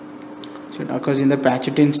 So it occurs in the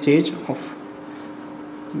Pachetin stage of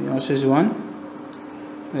meiosis 1,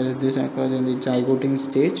 whereas this occurs in the zygoting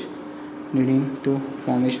stage, leading to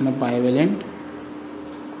formation of bivalent.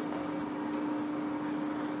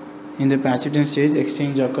 In the Pachetin stage,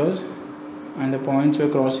 exchange occurs, and the points where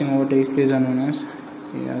crossing over takes place are known as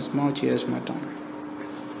chiasma or chiasmata.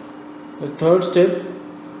 The third step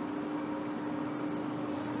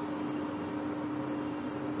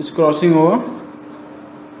is crossing over.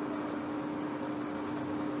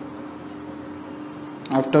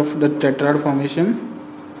 after the tetrad formation,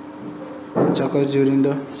 which occurs during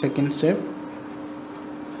the second step.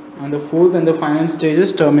 And the fourth and the final stage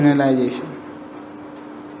is terminalization.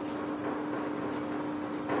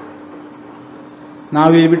 Now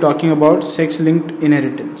we will be talking about sex-linked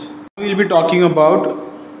inheritance. We will be talking about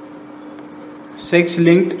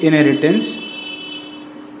sex-linked inheritance.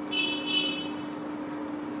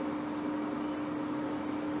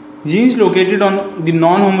 Genes located on the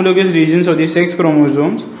non-homologous regions of the sex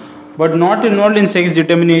chromosomes but not involved in sex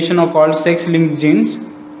determination are called sex-linked genes.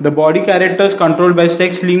 The body characters controlled by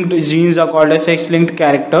sex-linked genes are called as sex-linked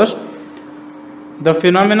characters. The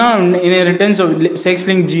phenomenon of inheritance of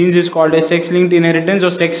sex-linked genes is called as sex-linked inheritance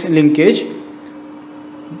or sex linkage.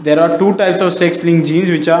 There are two types of sex-linked genes,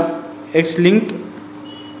 which are X-linked,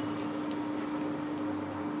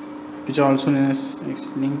 which are also known as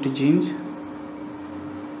X-linked genes,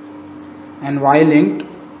 and Y-linked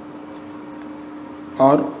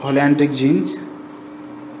or holocentric genes.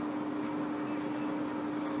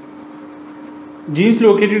 Genes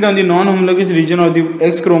located on the non-homologous region of the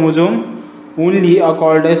X chromosome only are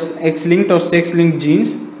called as X-linked or sex-linked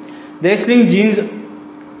genes. The X-linked genes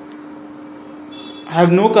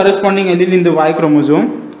have no corresponding allele in the Y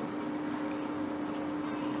chromosome.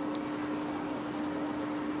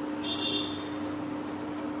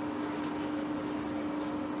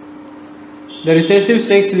 The recessive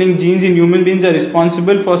sex-linked genes in human beings are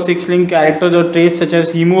responsible for sex-linked characters or traits such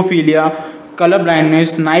as hemophilia, color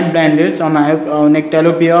blindness, night blindness or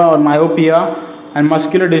nyctalopia or myopia, and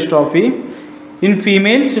muscular dystrophy. In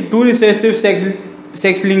females, two recessive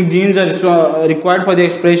sex-linked genes are required for the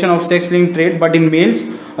expression of sex-linked trait, but in males,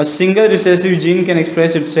 a single recessive gene can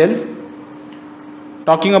express itself.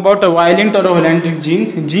 Talking about a Y-linked or a holocentric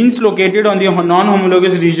genes, genes located on the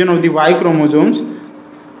non-homologous region of the Y chromosomes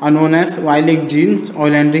are known as Y-linked genes or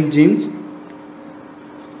holocentric genes.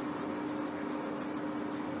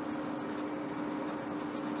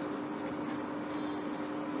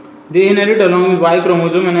 They inherit along with Y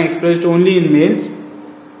chromosome and are expressed only in males.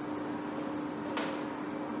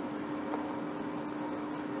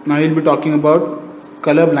 Now we will be talking about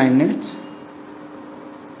color blindness.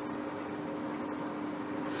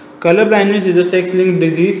 Color blindness is a sex-linked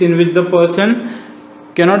disease in which the person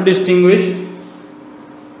cannot distinguish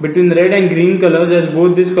between red and green colors, as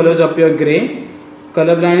both these colors appear grey.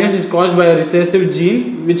 Color blindness is caused by a recessive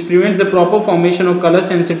gene which prevents the proper formation of color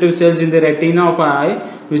sensitive cells in the retina of our eye,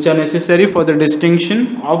 which are necessary for the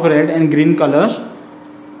distinction of red and green colors.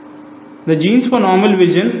 The genes for normal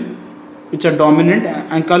vision, which are dominant,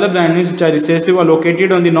 and color blindness, which are recessive, are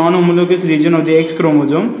located on the non-homologous region of the X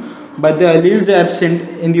chromosome, but the alleles are absent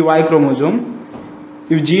in the Y chromosome.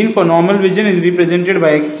 If gene for normal vision is represented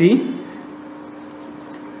by XC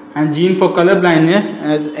and gene for color blindness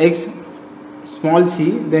as X small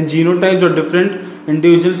c, then genotypes of different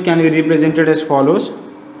individuals can be represented as follows.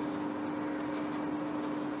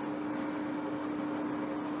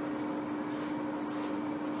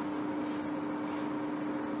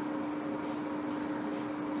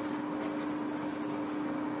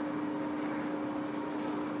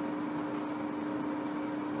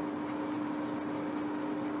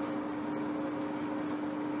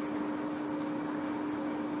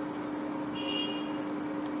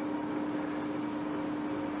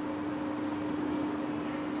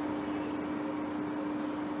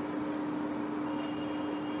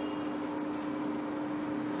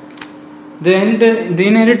 The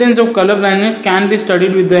inheritance of color blindness can be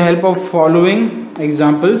studied with the help of following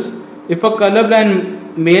examples. If a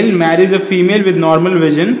colorblind male marries a female with normal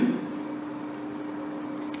vision,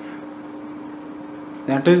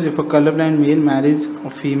 that is, if a colorblind male marries a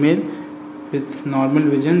female with normal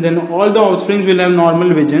vision, then all the offspring will have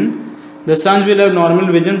normal vision. The sons will have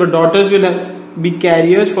normal vision, but daughters will be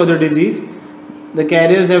carriers for the disease. The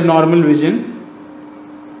carriers have normal vision.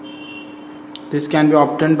 This can be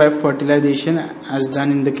obtained by fertilization, as done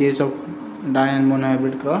in the case of di and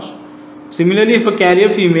monohybrid cross. Similarly, if a carrier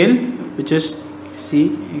female, which is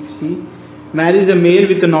XC, marries a male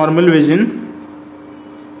with a normal vision,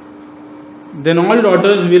 then all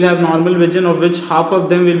daughters will have normal vision, of which half of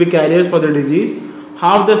them will be carriers for the disease.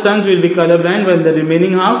 Half the sons will be colorblind, while the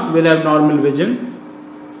remaining half will have normal vision.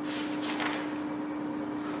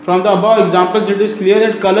 From the above examples, it is clear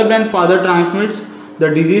that colorblind father transmits the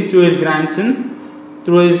disease to his grandson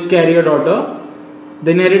through his carrier daughter.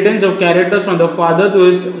 The inheritance of characters from the father to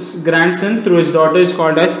his grandson through his daughter is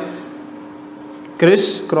called as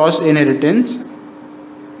criss-cross inheritance.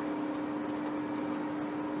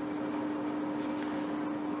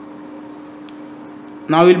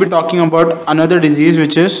 Now we will be talking about another disease,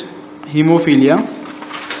 which is hemophilia.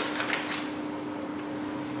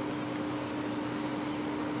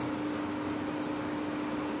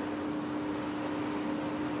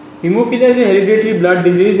 Hemophilia is a hereditary blood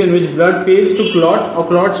disease in which blood fails to clot or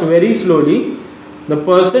clots very slowly. The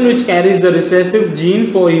person which carries the recessive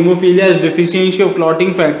gene for hemophilia has deficiency of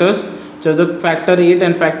clotting factors such as the factor 8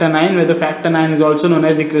 and factor 9, where the factor 9 is also known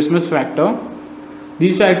as the Christmas factor.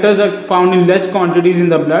 These factors are found in less quantities in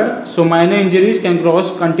the blood, so minor injuries can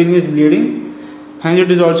cause continuous bleeding. Hence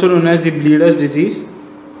it is also known as the bleeder's disease,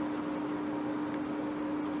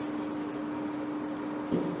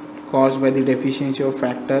 caused by the deficiency of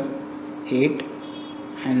factor 8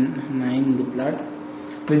 and 9 in the blood.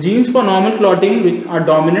 The genes for normal clotting, which are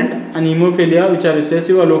dominant, and hemophilia, which are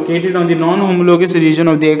recessive, are located on the non-homologous region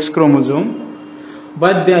of the X chromosome,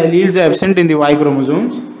 but their alleles are absent in the Y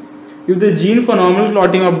chromosomes. If the gene for normal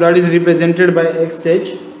clotting of blood is represented by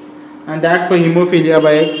XH and that for hemophilia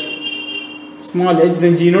by X small h,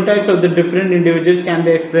 then genotypes of the different individuals can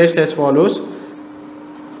be expressed as follows.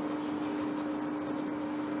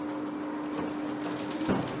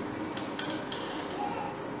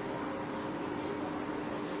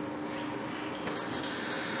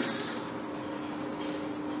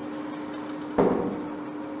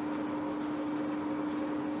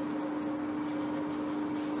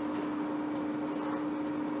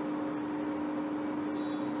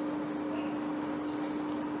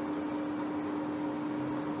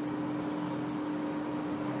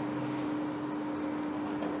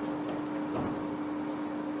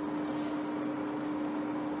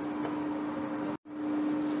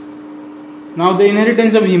 Now the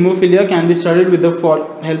inheritance of hemophilia can be studied with the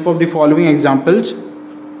help of the following examples.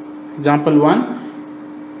 Example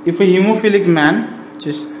 1. If a hemophilic man,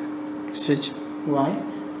 just such Y,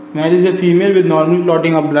 marries a female with normal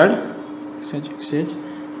clotting of blood, such,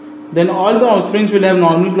 then all the offsprings will have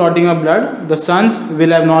normal clotting of blood. The sons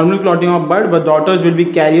will have normal clotting of blood, but daughters will be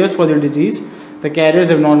carriers for the disease. The carriers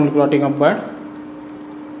have normal clotting of blood.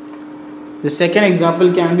 The second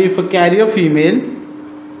example can be if a carrier female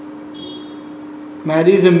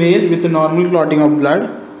marries a male with a normal clotting of blood,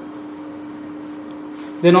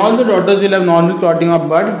 then all the daughters will have normal clotting of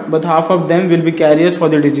blood, but half of them will be carriers for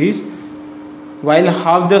the disease, while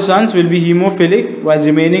half the sons will be hemophilic, while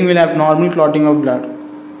remaining will have normal clotting of blood.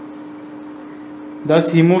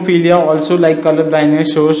 Thus hemophilia, also like color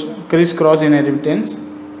blindness, shows crisscross inheritance.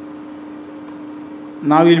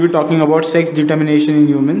 Now we will be talking about sex determination in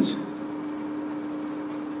humans.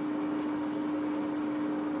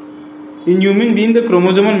 In human being, the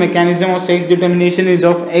chromosomal mechanism of sex determination is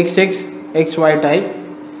of XX, XY type.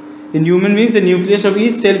 In human beings, the nucleus of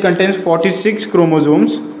each cell contains 46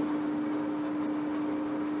 chromosomes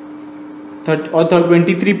or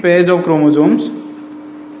 23 pairs of chromosomes.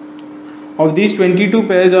 Of these, 22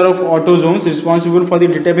 pairs are of autosomes responsible for the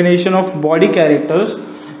determination of body characters,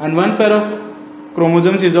 and one pair of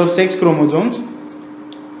chromosomes is of sex chromosomes.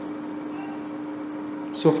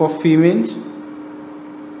 So for females,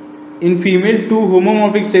 in female, 2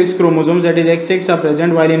 homomorphic sex chromosomes, that is XX, are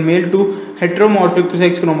present, while in male 2 heteromorphic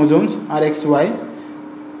sex chromosomes are XY.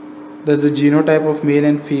 Thus the genotype of male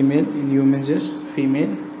and female in humans is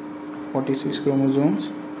female, 46 chromosomes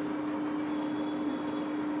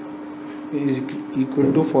is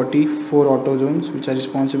equal to 44 autosomes, which are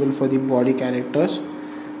responsible for the body characters,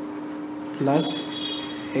 plus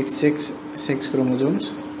XX sex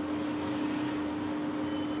chromosomes.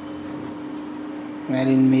 Where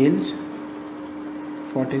in males,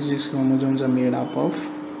 46 chromosomes are made up of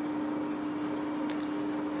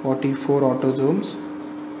 44 autosomes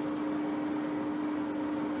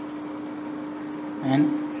and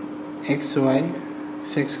XY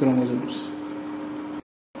sex chromosomes.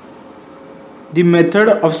 The method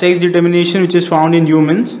of sex determination which is found in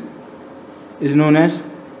humans is known as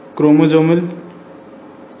chromosomal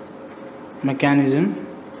mechanism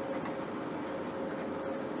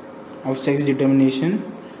of sex determination,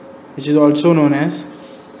 which is also known as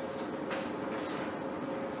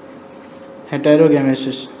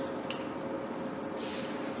heterogenesis.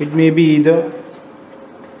 It may be either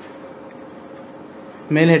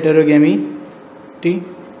male heterogamity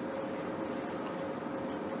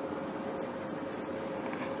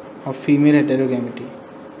or female heterogamity.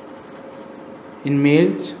 In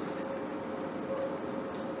males,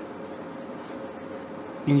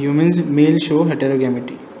 in humans, males show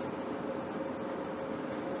heterogamity.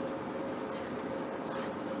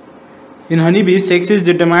 In honeybees, sex is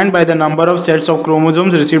determined by the number of sets of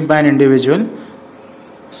chromosomes received by an individual.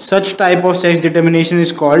 Such type of sex determination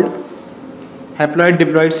is called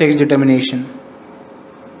haploid-diploid sex determination.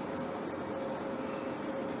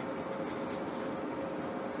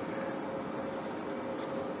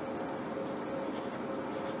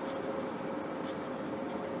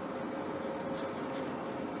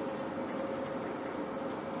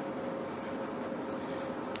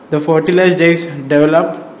 The fertilized eggs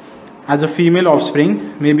develop as a female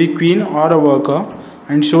offspring, may be queen or a worker,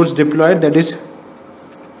 and shows diploid, that is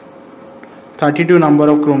 32 number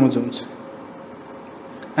of chromosomes.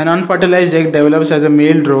 An unfertilized egg develops as a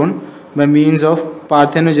male drone by means of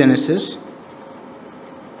parthenogenesis,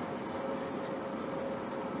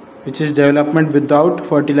 which is development without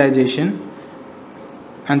fertilization,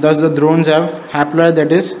 and thus the drones have haploid,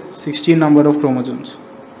 that is 16 number of chromosomes.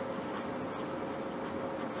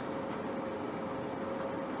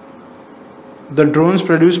 The drones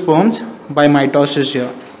produce sperms by mitosis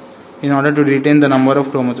here in order to retain the number of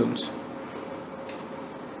chromosomes.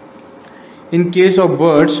 In case of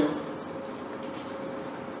birds,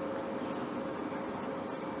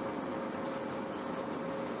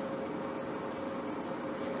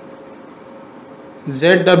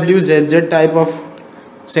 ZWZZ type of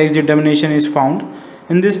sex determination is found.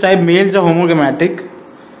 In this type, males are homogametic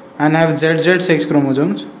and have ZZ sex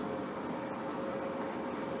chromosomes.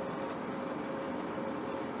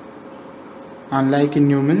 Unlike in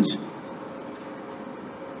humans.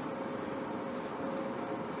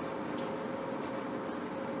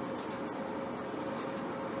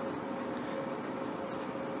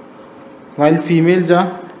 While females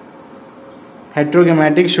are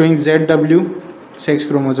heterogametic, showing ZW sex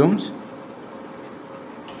chromosomes.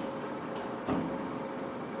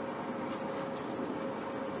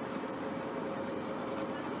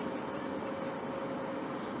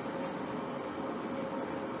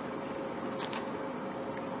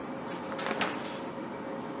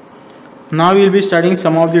 Now we will be studying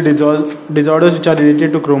some of the disorders which are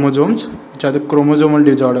related to chromosomes, which are the chromosomal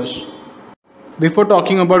disorders. Before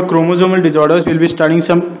talking about chromosomal disorders, we will be studying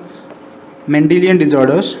some Mendelian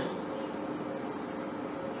disorders.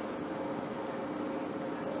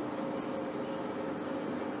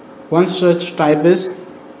 One such type is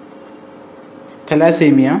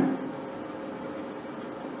thalassemia,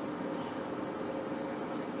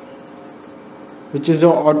 which is an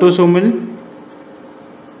autosomal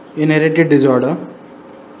inherited disorder.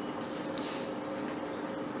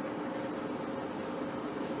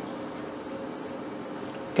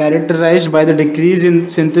 Characterized by the decrease in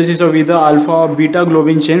synthesis of either alpha or beta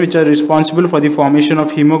globin chain, which are responsible for the formation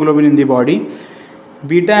of hemoglobin in the body.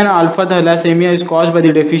 Beta and alpha thalassemia is caused by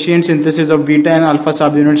the deficient synthesis of beta and alpha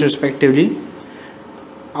subunits respectively.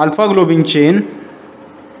 Alpha globin chain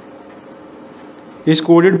is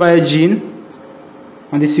coded by a gene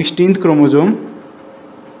on the 16th chromosome,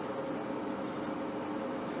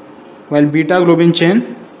 while beta globin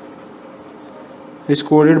chain is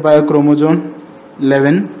coded by a chromosome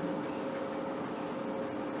 11.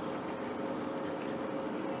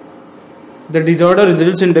 The disorder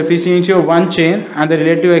results in deficiency of one chain and the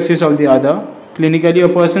relative axis of the other. Clinically,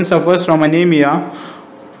 a person suffers from anemia,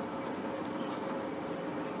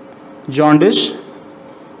 jaundice,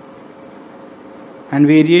 and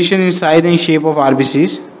variation in size and shape of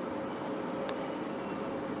RBCs,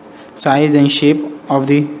 size and shape of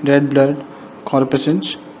the red blood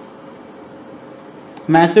corpuscles.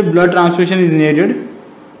 Massive blood transfusion is needed.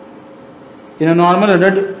 In a normal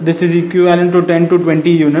adult, this is equivalent to 10 to 20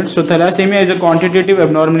 units. So thalassemia is a quantitative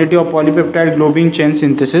abnormality of polypeptide globin chain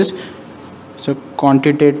synthesis. So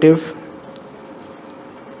quantitative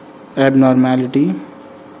abnormality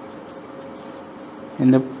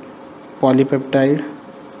in the polypeptide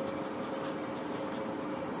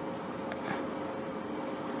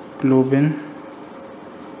globin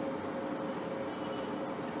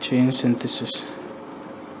chain synthesis.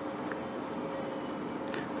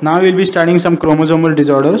 Now we will be studying some chromosomal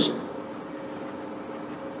disorders.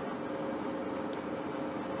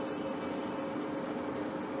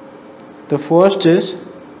 The first is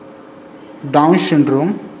Down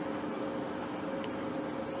syndrome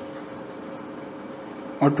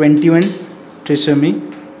or 21 trisomy,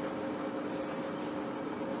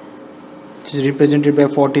 which is represented by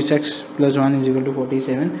 46 plus 1 is equal to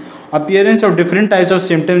 47. Appearance of different types of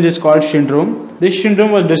symptoms is called syndrome. This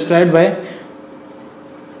syndrome was described by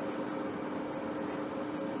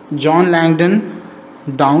John Langdon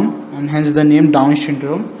Down, and hence the name Down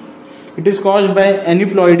syndrome. It is caused by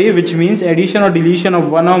aneuploidy, which means addition or deletion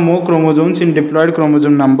of one or more chromosomes in diploid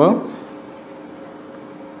chromosome number.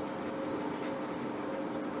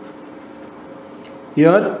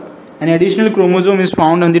 Here, an additional chromosome is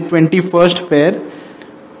found on the 21st pair,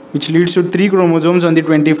 which leads to 3 chromosomes on the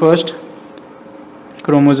 21st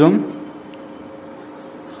chromosome,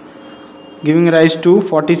 giving rise to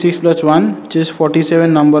 46 plus 1, which is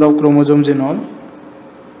 47 number of chromosomes in all.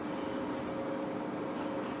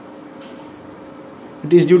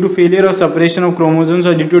 It is due to failure of separation of chromosomes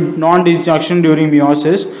or due to non-disjunction during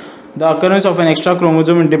meiosis. The occurrence of an extra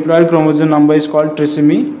chromosome in diploid chromosome number is called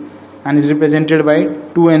trisomy and is represented by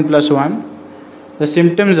 2n plus 1. The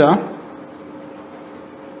symptoms are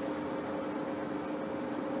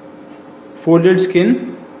folded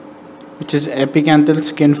skin, which is epicanthal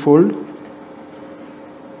skin fold,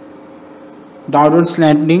 downward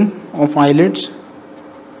slanting of eyelids,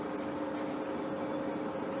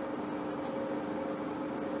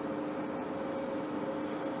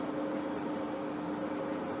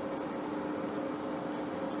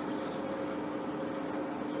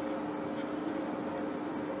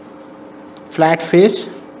 flat face,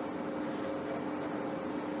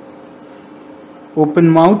 open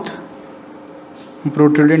mouth,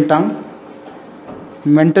 protruding tongue,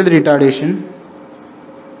 mental retardation,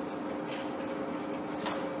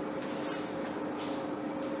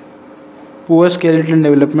 poor skeletal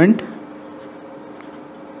development,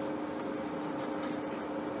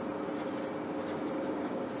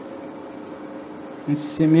 and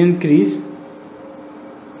simian crease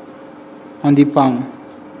on the palm.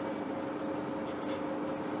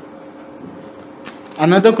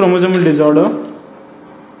 Another chromosomal disorder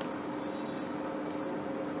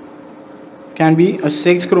can be a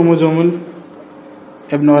sex chromosomal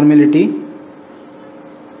abnormality.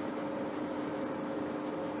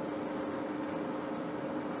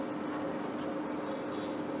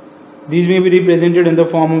 These may be represented in the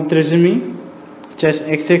form of trisomy, such as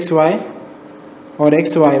XXY or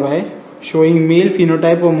XYY, showing male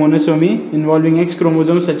phenotype or monosomy involving X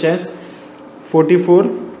chromosomes such as 44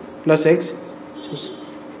 plus X, which is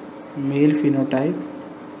male phenotype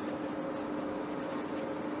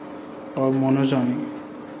or monosomy.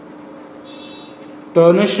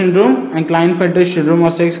 Turner syndrome and Klinefelter syndrome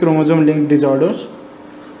are sex chromosome linked disorders.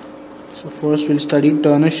 So first we'll study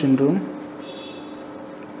Turner syndrome.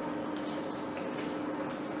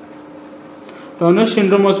 Turner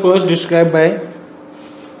syndrome was first described by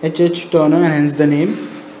H. Turner and hence the name.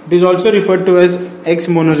 It is also referred to as X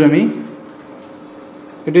monosomy.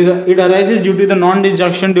 It arises due to the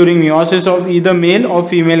non-disjunction during meiosis of either male or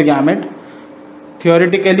female gamete.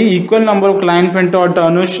 Theoretically, equal number of Klinefelter or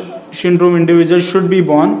Turner syndrome individuals should be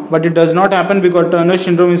born, but it does not happen because Turner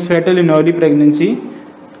syndrome is fatal in early pregnancy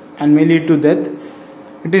and may lead to death.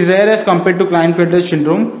 It is rare as compared to Klinefelter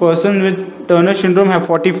syndrome. Persons with Turner syndrome have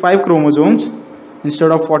 45 chromosomes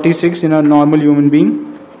instead of 46 in a normal human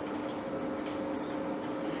being,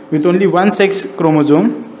 with only one sex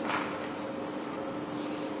chromosome.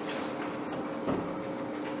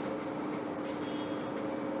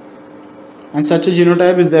 And such a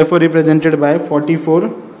genotype is therefore represented by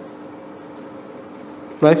 44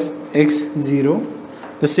 plus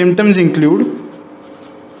X0. The symptoms include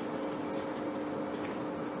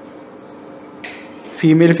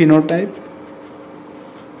female phenotype,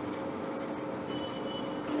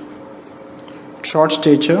 short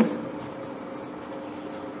stature,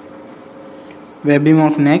 webbing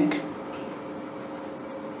of neck,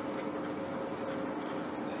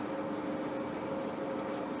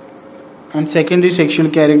 and secondary sexual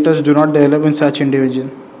characters do not develop in such individual.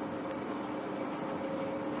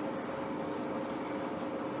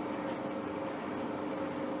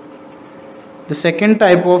 The second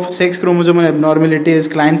type of sex chromosomal abnormality is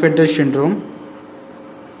Klinefelter syndrome.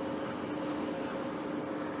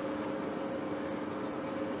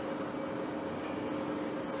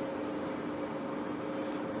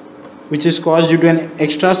 Which is caused due to an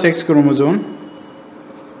extra sex chromosome,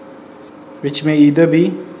 which may either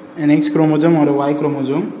be an X chromosome or a Y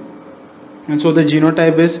chromosome, and so the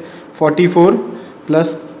genotype is 44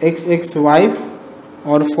 plus XXY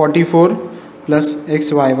or 44 plus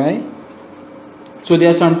XYY. So they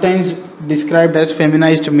are sometimes described as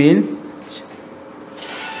feminized male.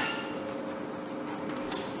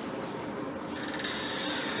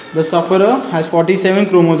 The sufferer has 47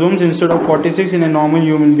 chromosomes instead of 46 in a normal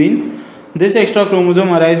human being. This extra chromosome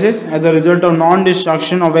arises as a result of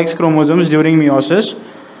non-destruction of X chromosomes during meiosis.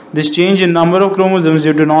 This change in number of chromosomes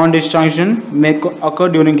due to non-disjunction may occur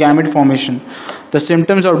during gamete formation. The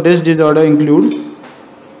symptoms of this disorder include: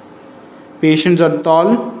 patients are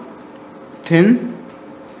tall, thin,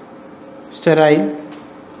 sterile,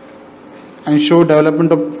 and show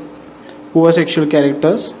development of poor sexual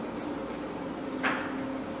characters.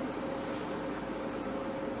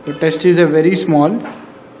 The testes are very small.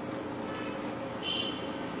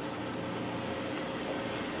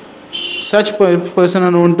 Such person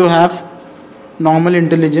are known to have normal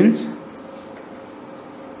intelligence.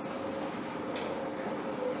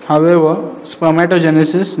 However,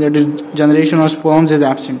 spermatogenesis, that is generation of sperms, is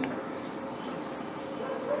absent.